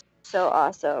know. It's so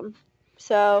awesome.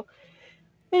 So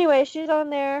anyway, she's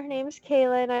on there. Her name's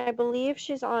Kaylin. I believe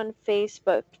she's on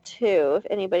Facebook too, if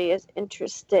anybody is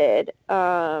interested.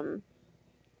 And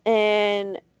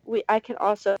I can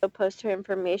also post her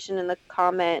information in the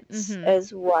comments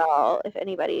as well if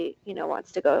anybody,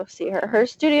 wants to go see her. Her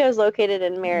studio is located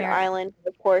in Merritt Island.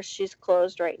 Of course, she's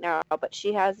closed right now, but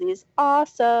she has these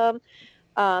awesome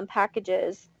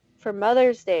packages for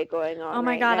Mother's Day going on. Oh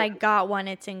my God, I got one.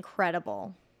 It's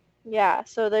incredible. Yeah,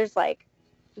 so there's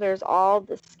all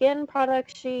the skin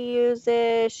products she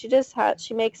uses.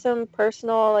 She makes them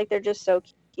personal, like they're just so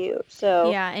cute. So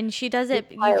yeah, and she does it.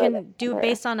 You can do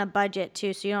based on a budget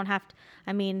too, so you don't have to.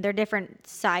 I mean, they're different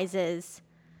sizes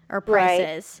or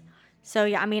prices. Right. So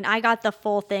yeah, I mean, I got the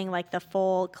full thing, like the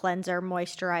full cleanser,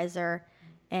 moisturizer,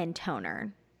 and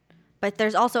toner. But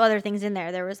there's also other things in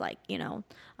there. There was like,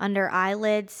 under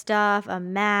eyelid stuff, a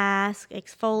mask,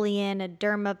 exfoliant, a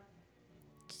derma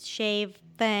shave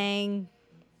thingamajang.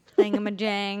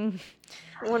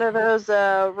 One of those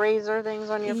razor things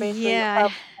on your face. Yeah.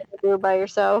 You do by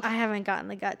yourself. I haven't gotten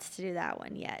the guts to do that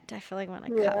one yet. I feel like I'm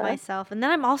going to cut myself. And then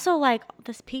I'm also like,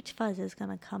 this peach fuzz is going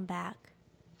to come back.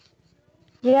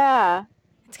 Yeah.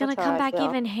 It's going to come back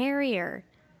even hairier.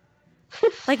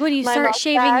 Like when you start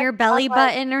shaving your belly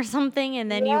button or something,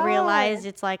 and then you realize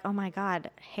it's like, oh my God,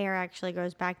 hair actually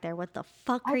goes back there. What the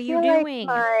fuck are you doing?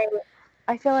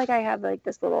 I feel like I have like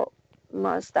this little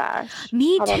mustache.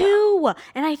 Me too.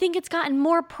 And I think it's gotten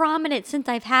more prominent since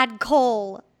I've had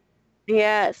Cole.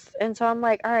 Yes. And so I'm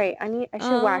like, all right, I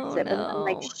should wax it. But I'm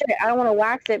like, shit, I don't want to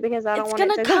wax it because I don't want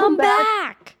it to come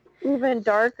back even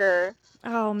darker.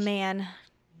 Oh man.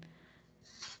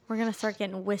 We're going to start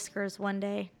getting whiskers one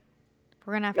day.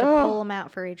 We're going to have to pull them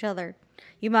out for each other.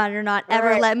 You better not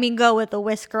ever let me go with a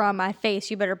whisker on my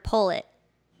face. You better pull it.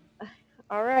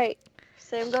 All right.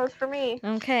 Same goes for me.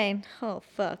 Okay. Oh,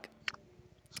 fuck.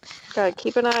 Gotta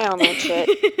keep an eye on that shit.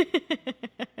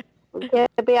 We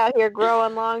can't be out here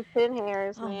growing long chin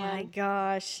hairs, man. Oh, my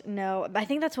gosh. No. I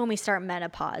think that's when we start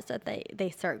menopause that they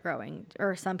start growing,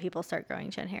 or some people start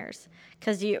growing chin hairs.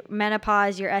 Because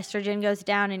menopause, your estrogen goes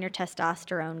down and your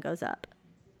testosterone goes up.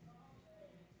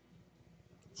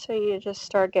 So you just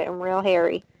start getting real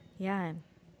hairy. Yeah.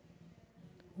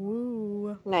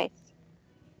 Woo. Nice.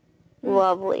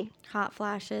 Lovely. Hot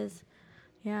flashes.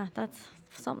 Yeah, that's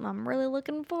something I'm really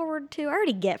looking forward to. I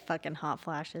already get fucking hot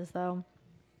flashes, though.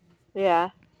 Yeah.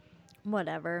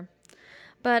 Whatever.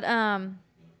 But,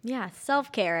 yeah,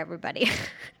 self-care, everybody.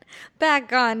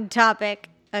 Back on topic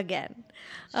again.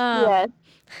 Yes.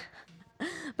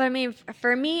 But I mean,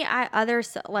 for me,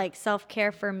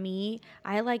 self-care for me,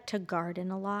 I like to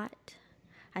garden a lot.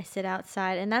 I sit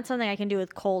outside, and that's something I can do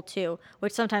with Cole too,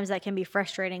 which sometimes that can be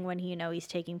frustrating when he's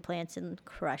taking plants and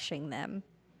crushing them.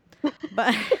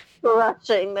 But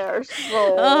crushing their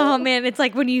soul. Oh man, it's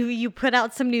like when you put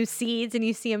out some new seeds and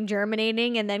you see them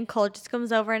germinating, and then Cole just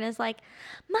comes over and is like,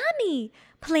 "Mommy,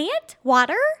 plant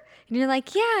water?" And you're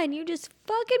like, "Yeah," and you just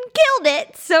fucking killed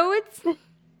it. So it's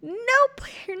nope,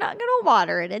 you're not gonna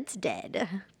water it. It's dead.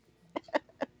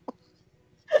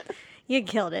 You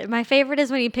killed it. My favorite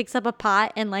is when he picks up a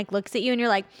pot and like looks at you and you're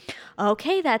like,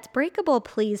 "Okay, that's breakable.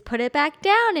 Please put it back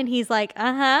down." And he's like,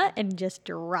 "Uh-huh," and just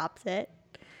drops it.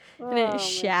 And it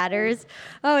shatters.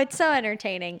 Oh, it's so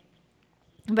entertaining.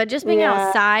 But just being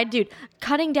outside, dude,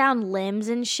 cutting down limbs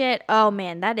and shit. Oh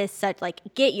man, that is such like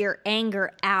get your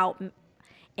anger out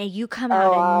and you come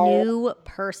out a new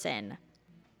person.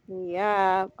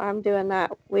 Yeah, I'm doing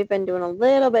that. We've been doing a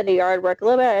little bit of yard work, a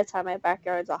little bit at a time. My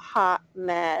backyard's a hot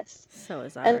mess. So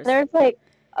is ours. And there's like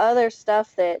other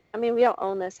stuff that, I mean, we don't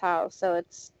own this house, so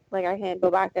it's like I can't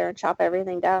go back there and chop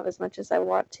everything down as much as I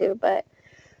want to. But,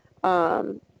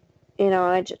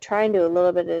 I just try and do a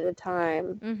little bit at a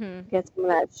time. Mm-hmm. Get some of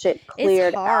that shit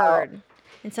cleared out. It's hard.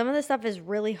 And some of the stuff is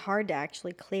really hard to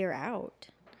actually clear out.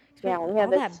 Yeah, Especially we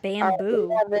have all that we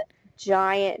bamboo. have this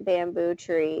giant bamboo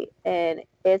tree, and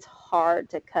it's hard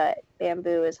to cut.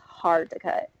 Bamboo is hard to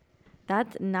cut.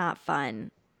 That's not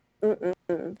fun.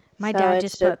 Mm-mm. My So dad it's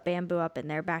just just, put bamboo up in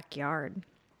their backyard.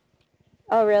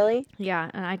 oh, really? Yeah,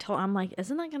 and I'm like,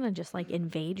 isn't that gonna just like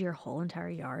invade your whole entire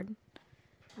yard?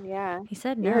 Yeah. He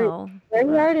said Your no.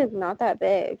 yard is not that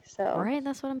big, so. Right,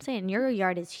 that's what I'm saying. Your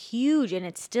yard is huge, and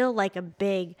it's still like a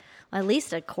big, at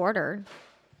least a quarter.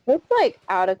 It's like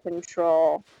out of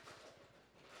control.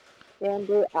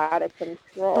 Bamboo out of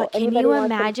control. But can Anybody you want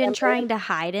some imagine bamboo? trying to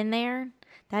hide in there?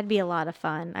 That'd be a lot of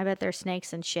fun. I bet there's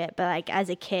snakes and shit. But like as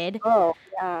a kid, Oh,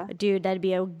 yeah. dude, that'd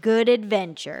be a good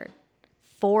adventure.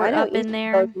 I Fort know up in Ethan goes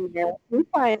there. in there. We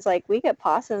find like we get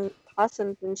possums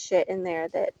and shit in there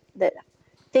that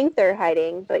think they're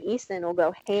hiding, but Easton will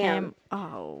go ham.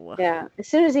 Oh. Yeah. As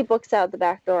soon as he books out the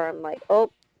back door, I'm like, oh,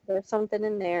 there's something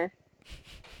in there.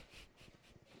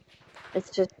 It's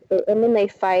just, and then they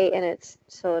fight, and it's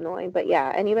so annoying. But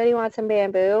yeah, anybody want some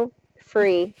bamboo?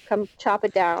 Free. Come chop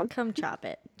it down. Come chop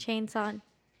it. Chainsaw.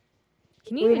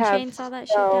 Can you We even have chainsaw that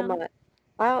shit so down? much.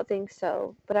 I don't think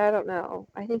so, but I don't know.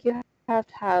 I think you have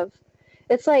to have.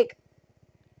 It's like,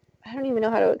 I don't even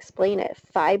know how to explain it.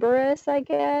 Fibrous, I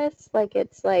guess. Like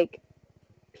it's like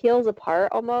peels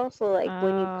apart almost. So like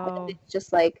when you cut Oh, it, it's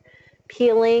just like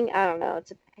peeling. I don't know.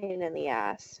 It's a pain in the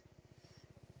ass.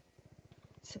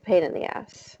 It's a pain in the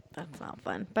ass. that's not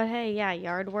fun. But hey, yeah,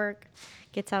 yard work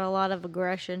gets out a lot of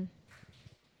aggression.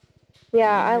 Yeah,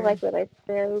 I Anger. like it. It's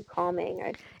very calming.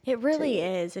 It To really me.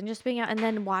 is. And just being out and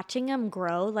then watching them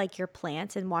grow like your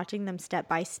plants and watching them step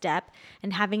by step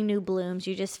and having new blooms,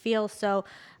 you just feel so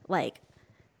like,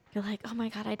 you're like, oh my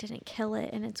God, I didn't kill it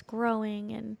and it's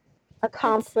growing and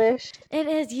Accomplished. it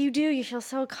is. You do. You feel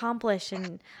so accomplished.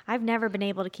 And I've never been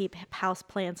able to keep house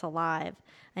plants alive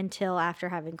until after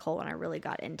having Cole when I really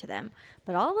got into them.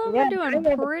 But all of them Yeah, are now doing you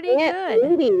have a pretty plant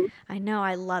good. lady. I know.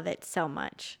 I love it so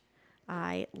much.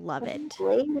 I love Plant it.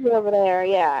 lady over there.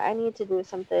 Yeah, I need to do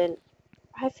something.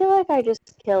 I feel like I just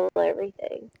kill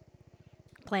everything.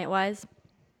 Plant wise.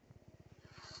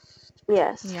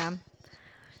 Yes. Yeah.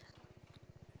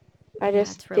 I Yeah,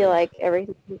 just it's feel really.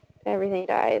 like everything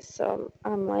dies. So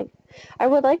I'm like, I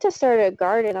would like to start a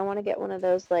garden. I want to get one of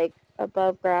those like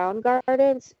above ground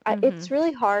gardens. Mm-hmm. It's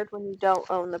really hard when you don't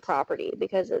own the property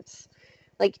because it's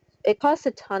like it costs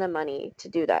a ton of money to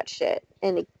do that shit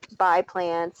and to buy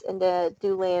plants and to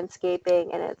do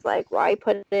landscaping, and it's like why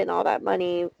put in all that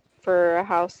money for a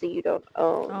house that you don't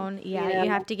own? Yeah, You you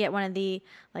have know, to get one of the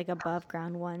like above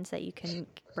ground ones that you can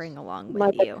bring along with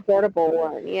like a you. portable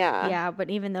one. Yeah, Yeah, but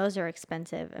even those are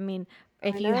expensive. I mean, I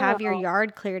if you know. have your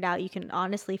yard cleared out, you can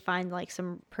honestly find like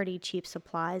some pretty cheap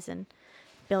supplies and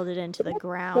build it into the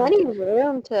ground. Plenty of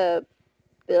room to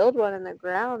build one in the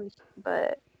ground,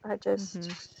 but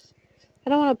Mm-hmm. I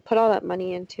don't want to put all that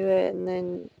money into it and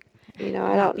then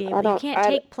Not be able. You can't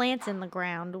take plants in the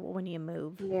ground when you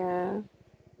move. yeah.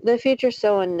 The future's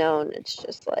so unknown. It's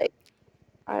just like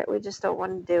we just don't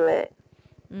want to do it.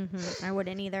 Mm-hmm. I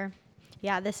wouldn't either.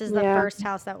 Yeah, this is the Yeah. first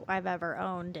house that I've ever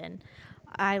owned, and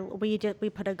we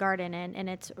put a garden in, and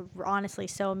it's honestly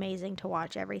so amazing to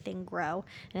watch everything grow.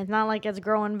 And it's not like it's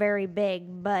growing very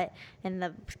big, but and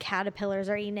the caterpillars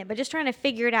are eating it. But just trying to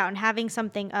figure it out and having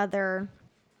something other.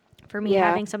 For me, Yeah.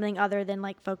 having something other than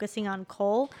like focusing on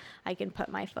Cole, I can put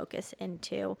my focus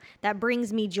into that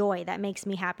brings me joy, that makes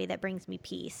me happy, that brings me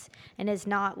peace, and is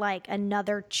not like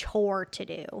another chore to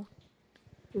do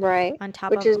Right. on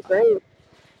top Which of is great.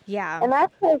 yeah. And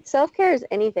that's like self-care is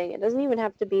anything. It doesn't even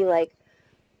have to be like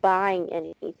buying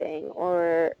anything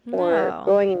or No.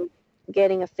 going and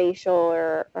getting a facial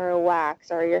or a wax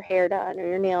or your hair done or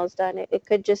your nails done. It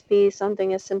could just be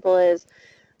something as simple as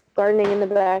gardening in the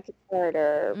backyard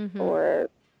Mm-hmm. or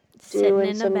Sitting doing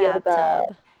in a some yoga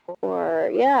bathtub.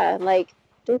 or yeah, like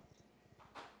just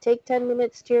take 10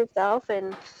 minutes to yourself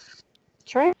and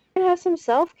try and have some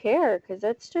self-care because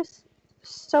that's just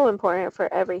so important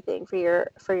for everything for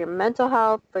your mental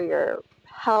health, for your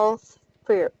health,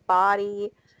 for your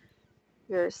body,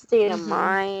 your state of Mm-hmm.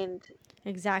 mind, you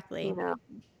Exactly. know,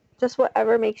 just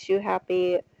whatever makes you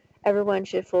happy. Everyone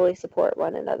should fully support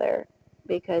one another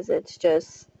because it's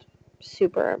just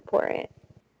super important.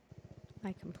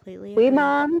 I completely We agree.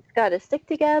 moms got to stick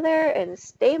together and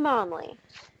stay momly.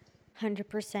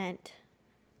 100%.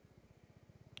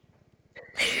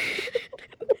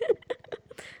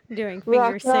 Doing finger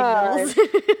Rock on. signals.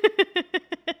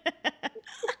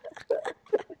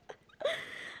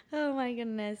 Oh my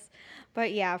goodness.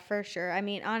 But yeah, for sure. I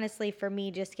mean, honestly, for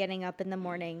me, just getting up in the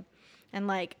morning and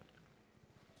like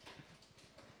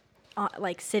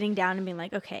like sitting down and being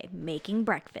like, okay, making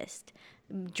breakfast,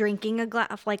 drinking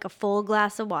a full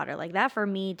glass of water. Like that for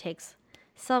me takes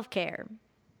self-care.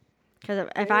 Because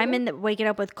if I'm waking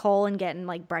up with Cole and getting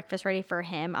like breakfast ready for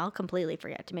him, I'll completely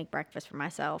forget to make breakfast for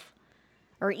myself.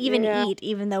 Or even eat,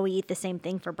 even though we eat the same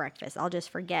thing for breakfast. I'll just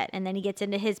forget. And then he gets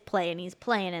into his play and he's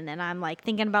playing. And then I'm like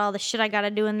thinking about all the shit I got to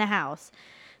do in the house.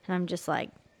 And I'm just like,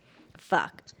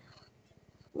 fuck.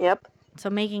 Yep.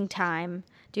 So making time.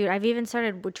 Dude, I've even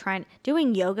started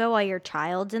doing yoga while your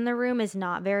child's in the room is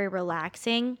not very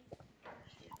relaxing.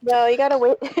 No, you got to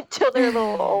wait until they're a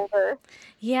little older.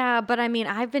 Yeah, but I mean,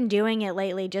 I've been doing it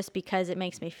lately just because it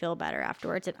makes me feel better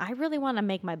afterwards. And I really want to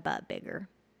make my butt bigger.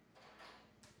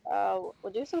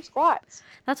 We'll do some squats.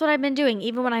 That's what I've been doing.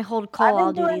 Even when I hold Cole,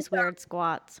 I'll do these weird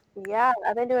squats. Yeah,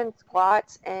 I've been doing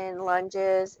squats and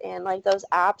lunges, and like those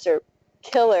abs are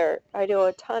killer. I do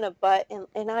a ton of butt,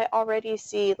 and I already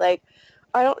see, like,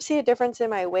 I don't see a difference in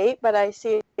my weight, but I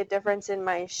see a difference in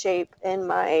my shape and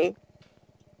my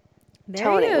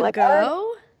toning. There you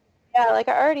go. I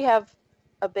already have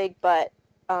a big butt.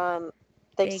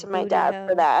 Thanks to my dad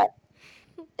for that.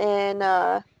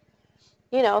 And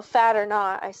fat or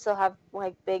not, I still have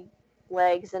like big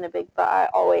legs and a big butt. I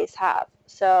always have.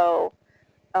 So,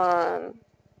 I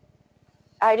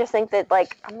just think that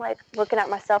like I'm like looking at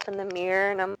myself in the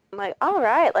mirror and I'm like, all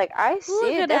right, like I see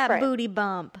Look a at difference. that booty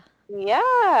bump.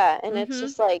 Yeah, and it's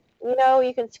just like,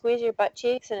 you can squeeze your butt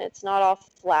cheeks and it's not all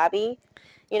flabby.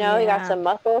 You got some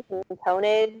muscles and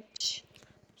tonnage.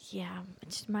 Yeah,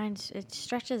 it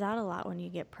stretches out a lot when you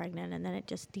get pregnant and then it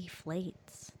just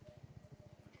deflates.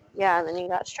 Yeah, and then you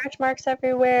got stretch marks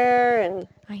everywhere, and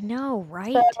I know,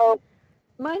 right? So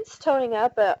mine's toning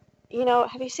up, but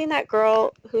have you seen that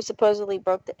girl who supposedly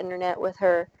broke the internet with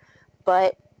her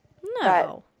butt?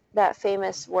 No. That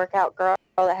famous workout girl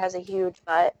that has a huge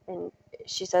butt, and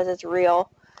she says it's real.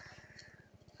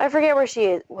 I forget where she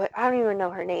is. I don't even know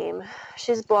her name.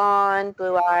 She's blonde,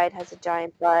 blue-eyed, has a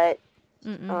giant butt.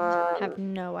 I have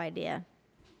no idea.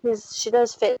 She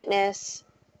does fitness,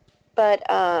 but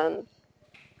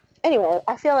anyway,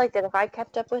 I feel like that if I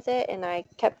kept up with it and I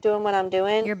kept doing what I'm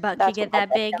doing, your butt could get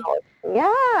that big.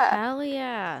 Yeah. Hell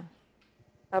yeah.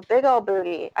 A big old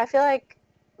booty. I feel like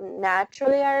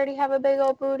naturally I already have a big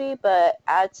old booty, but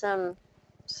add some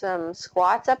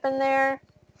squats up in there.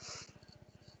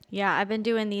 Yeah, I've been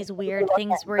doing these weird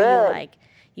things where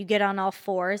you get on all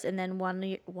fours and then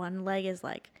one leg is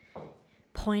like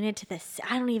pointed to the,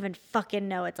 I don't even fucking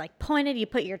know. It's like pointed. You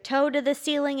put your toe to the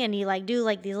ceiling and you like do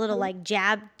like these little like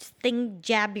jab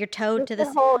your toe to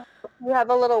the. You have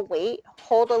a little weight.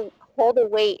 Hold a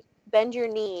weight. Bend your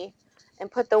knee, and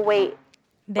put the weight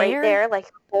right there, like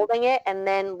holding it, and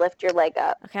then lift your leg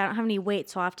up. Okay, I don't have any weight,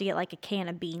 so I'll have to get like a can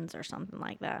of beans or something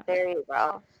like that. There you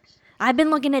go. I've been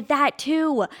looking at that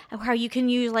too. How you can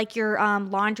use like your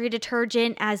laundry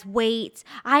detergent as weights.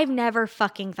 I've never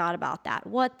fucking thought about that.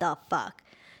 What the fuck?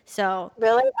 So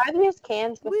really, I've used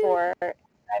cans before.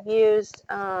 I've used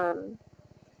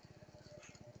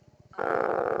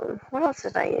what else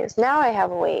did I use? Now I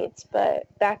have weights, but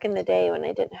back in the day when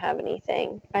I didn't have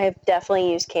anything, I have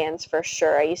definitely used cans for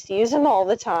sure. I used to use them all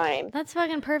the time. That's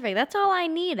fucking perfect. That's all I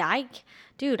need.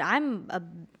 Dude, I'm a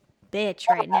bitch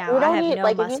right now. I have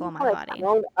no muscle in my body.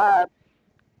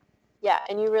 Yeah,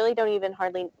 and you really don't even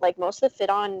hardly, like most of the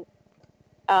fit-on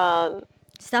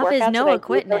stuff is no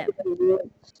equipment.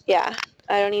 Yeah,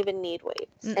 I don't even need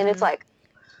weights. And it's like,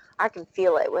 I can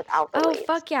feel it without the weights. Oh,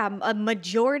 fuck yeah. A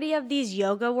majority of these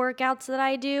yoga workouts that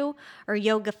I do, or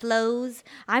yoga flows,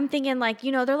 I'm thinking like,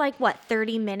 they're like, what,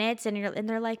 30 minutes? And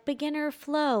they're like beginner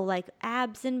flow, like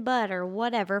abs and butt or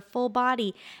whatever, full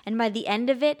body. And by the end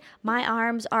of it, my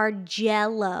arms are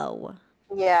jello.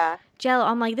 Yeah. Jello.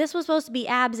 I'm like, this was supposed to be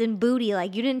abs and booty.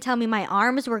 Like, you didn't tell me my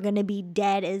arms were going to be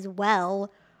dead as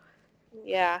well.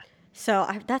 Yeah. So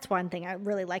that's one thing I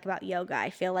really like about yoga. I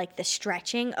feel like the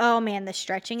stretching. Oh man, the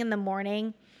stretching in the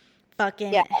morning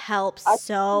fucking helps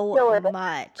so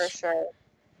much. For sure.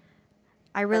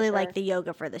 I really like the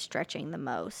yoga for the stretching the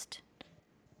most.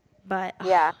 But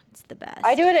it's the best.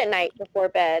 I do it at night before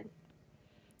bed.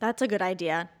 That's a good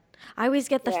idea. I always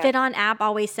get the Fit On app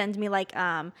always sends me like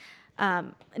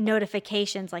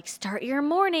notifications like start your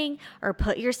morning or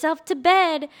put yourself to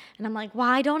bed. And I'm like,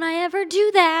 why don't I ever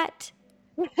do that?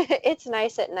 It's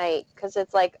nice at night because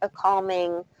it's like a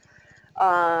calming,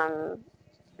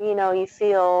 you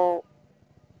feel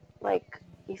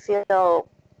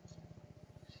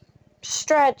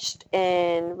stretched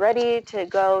and ready to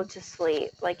go to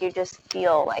sleep. Like you just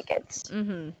feel like it's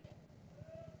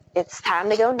time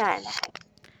to go night-night.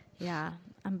 Yeah,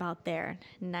 I'm about there.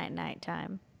 Night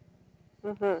time.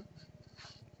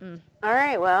 All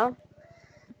right, well,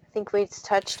 I think we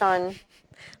touched on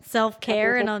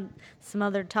self-care and on some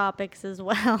other topics as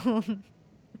well.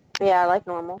 Yeah, like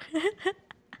normal.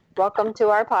 Welcome to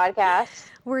our podcast.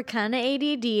 We're kind of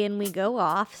ADD and we go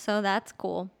off, so that's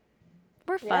cool.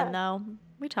 We're fun, though.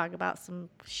 We talk about some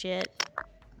shit.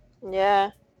 Yeah.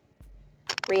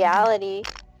 Reality.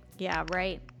 Yeah,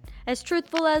 right. As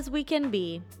truthful as we can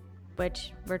be,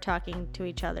 which we're talking to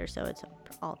each other, so it's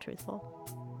all truthful.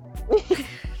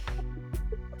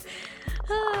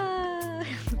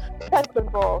 That's the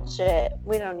bullshit.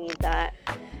 We don't need that.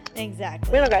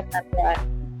 Exactly. We don't got time for that.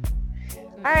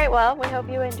 All right, well, we hope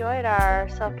you enjoyed our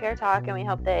self-care talk, and we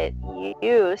hope that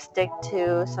you stick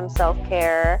to some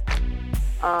self-care,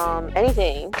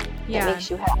 anything that makes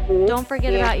you happy. Don't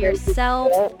forget about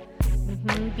yourself.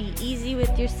 Be easy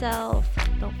with yourself.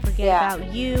 Don't forget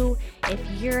about you. If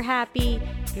you're happy,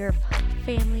 your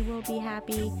family will be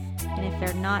happy. And if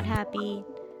they're not happy,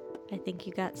 I think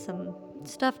you got some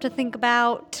stuff to think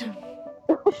about.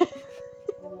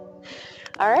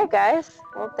 All right, guys.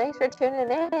 Well, thanks for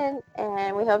tuning in,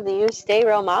 and we hope that you stay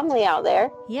real momly out there.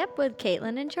 Yep, with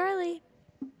Caitlin and Charlie.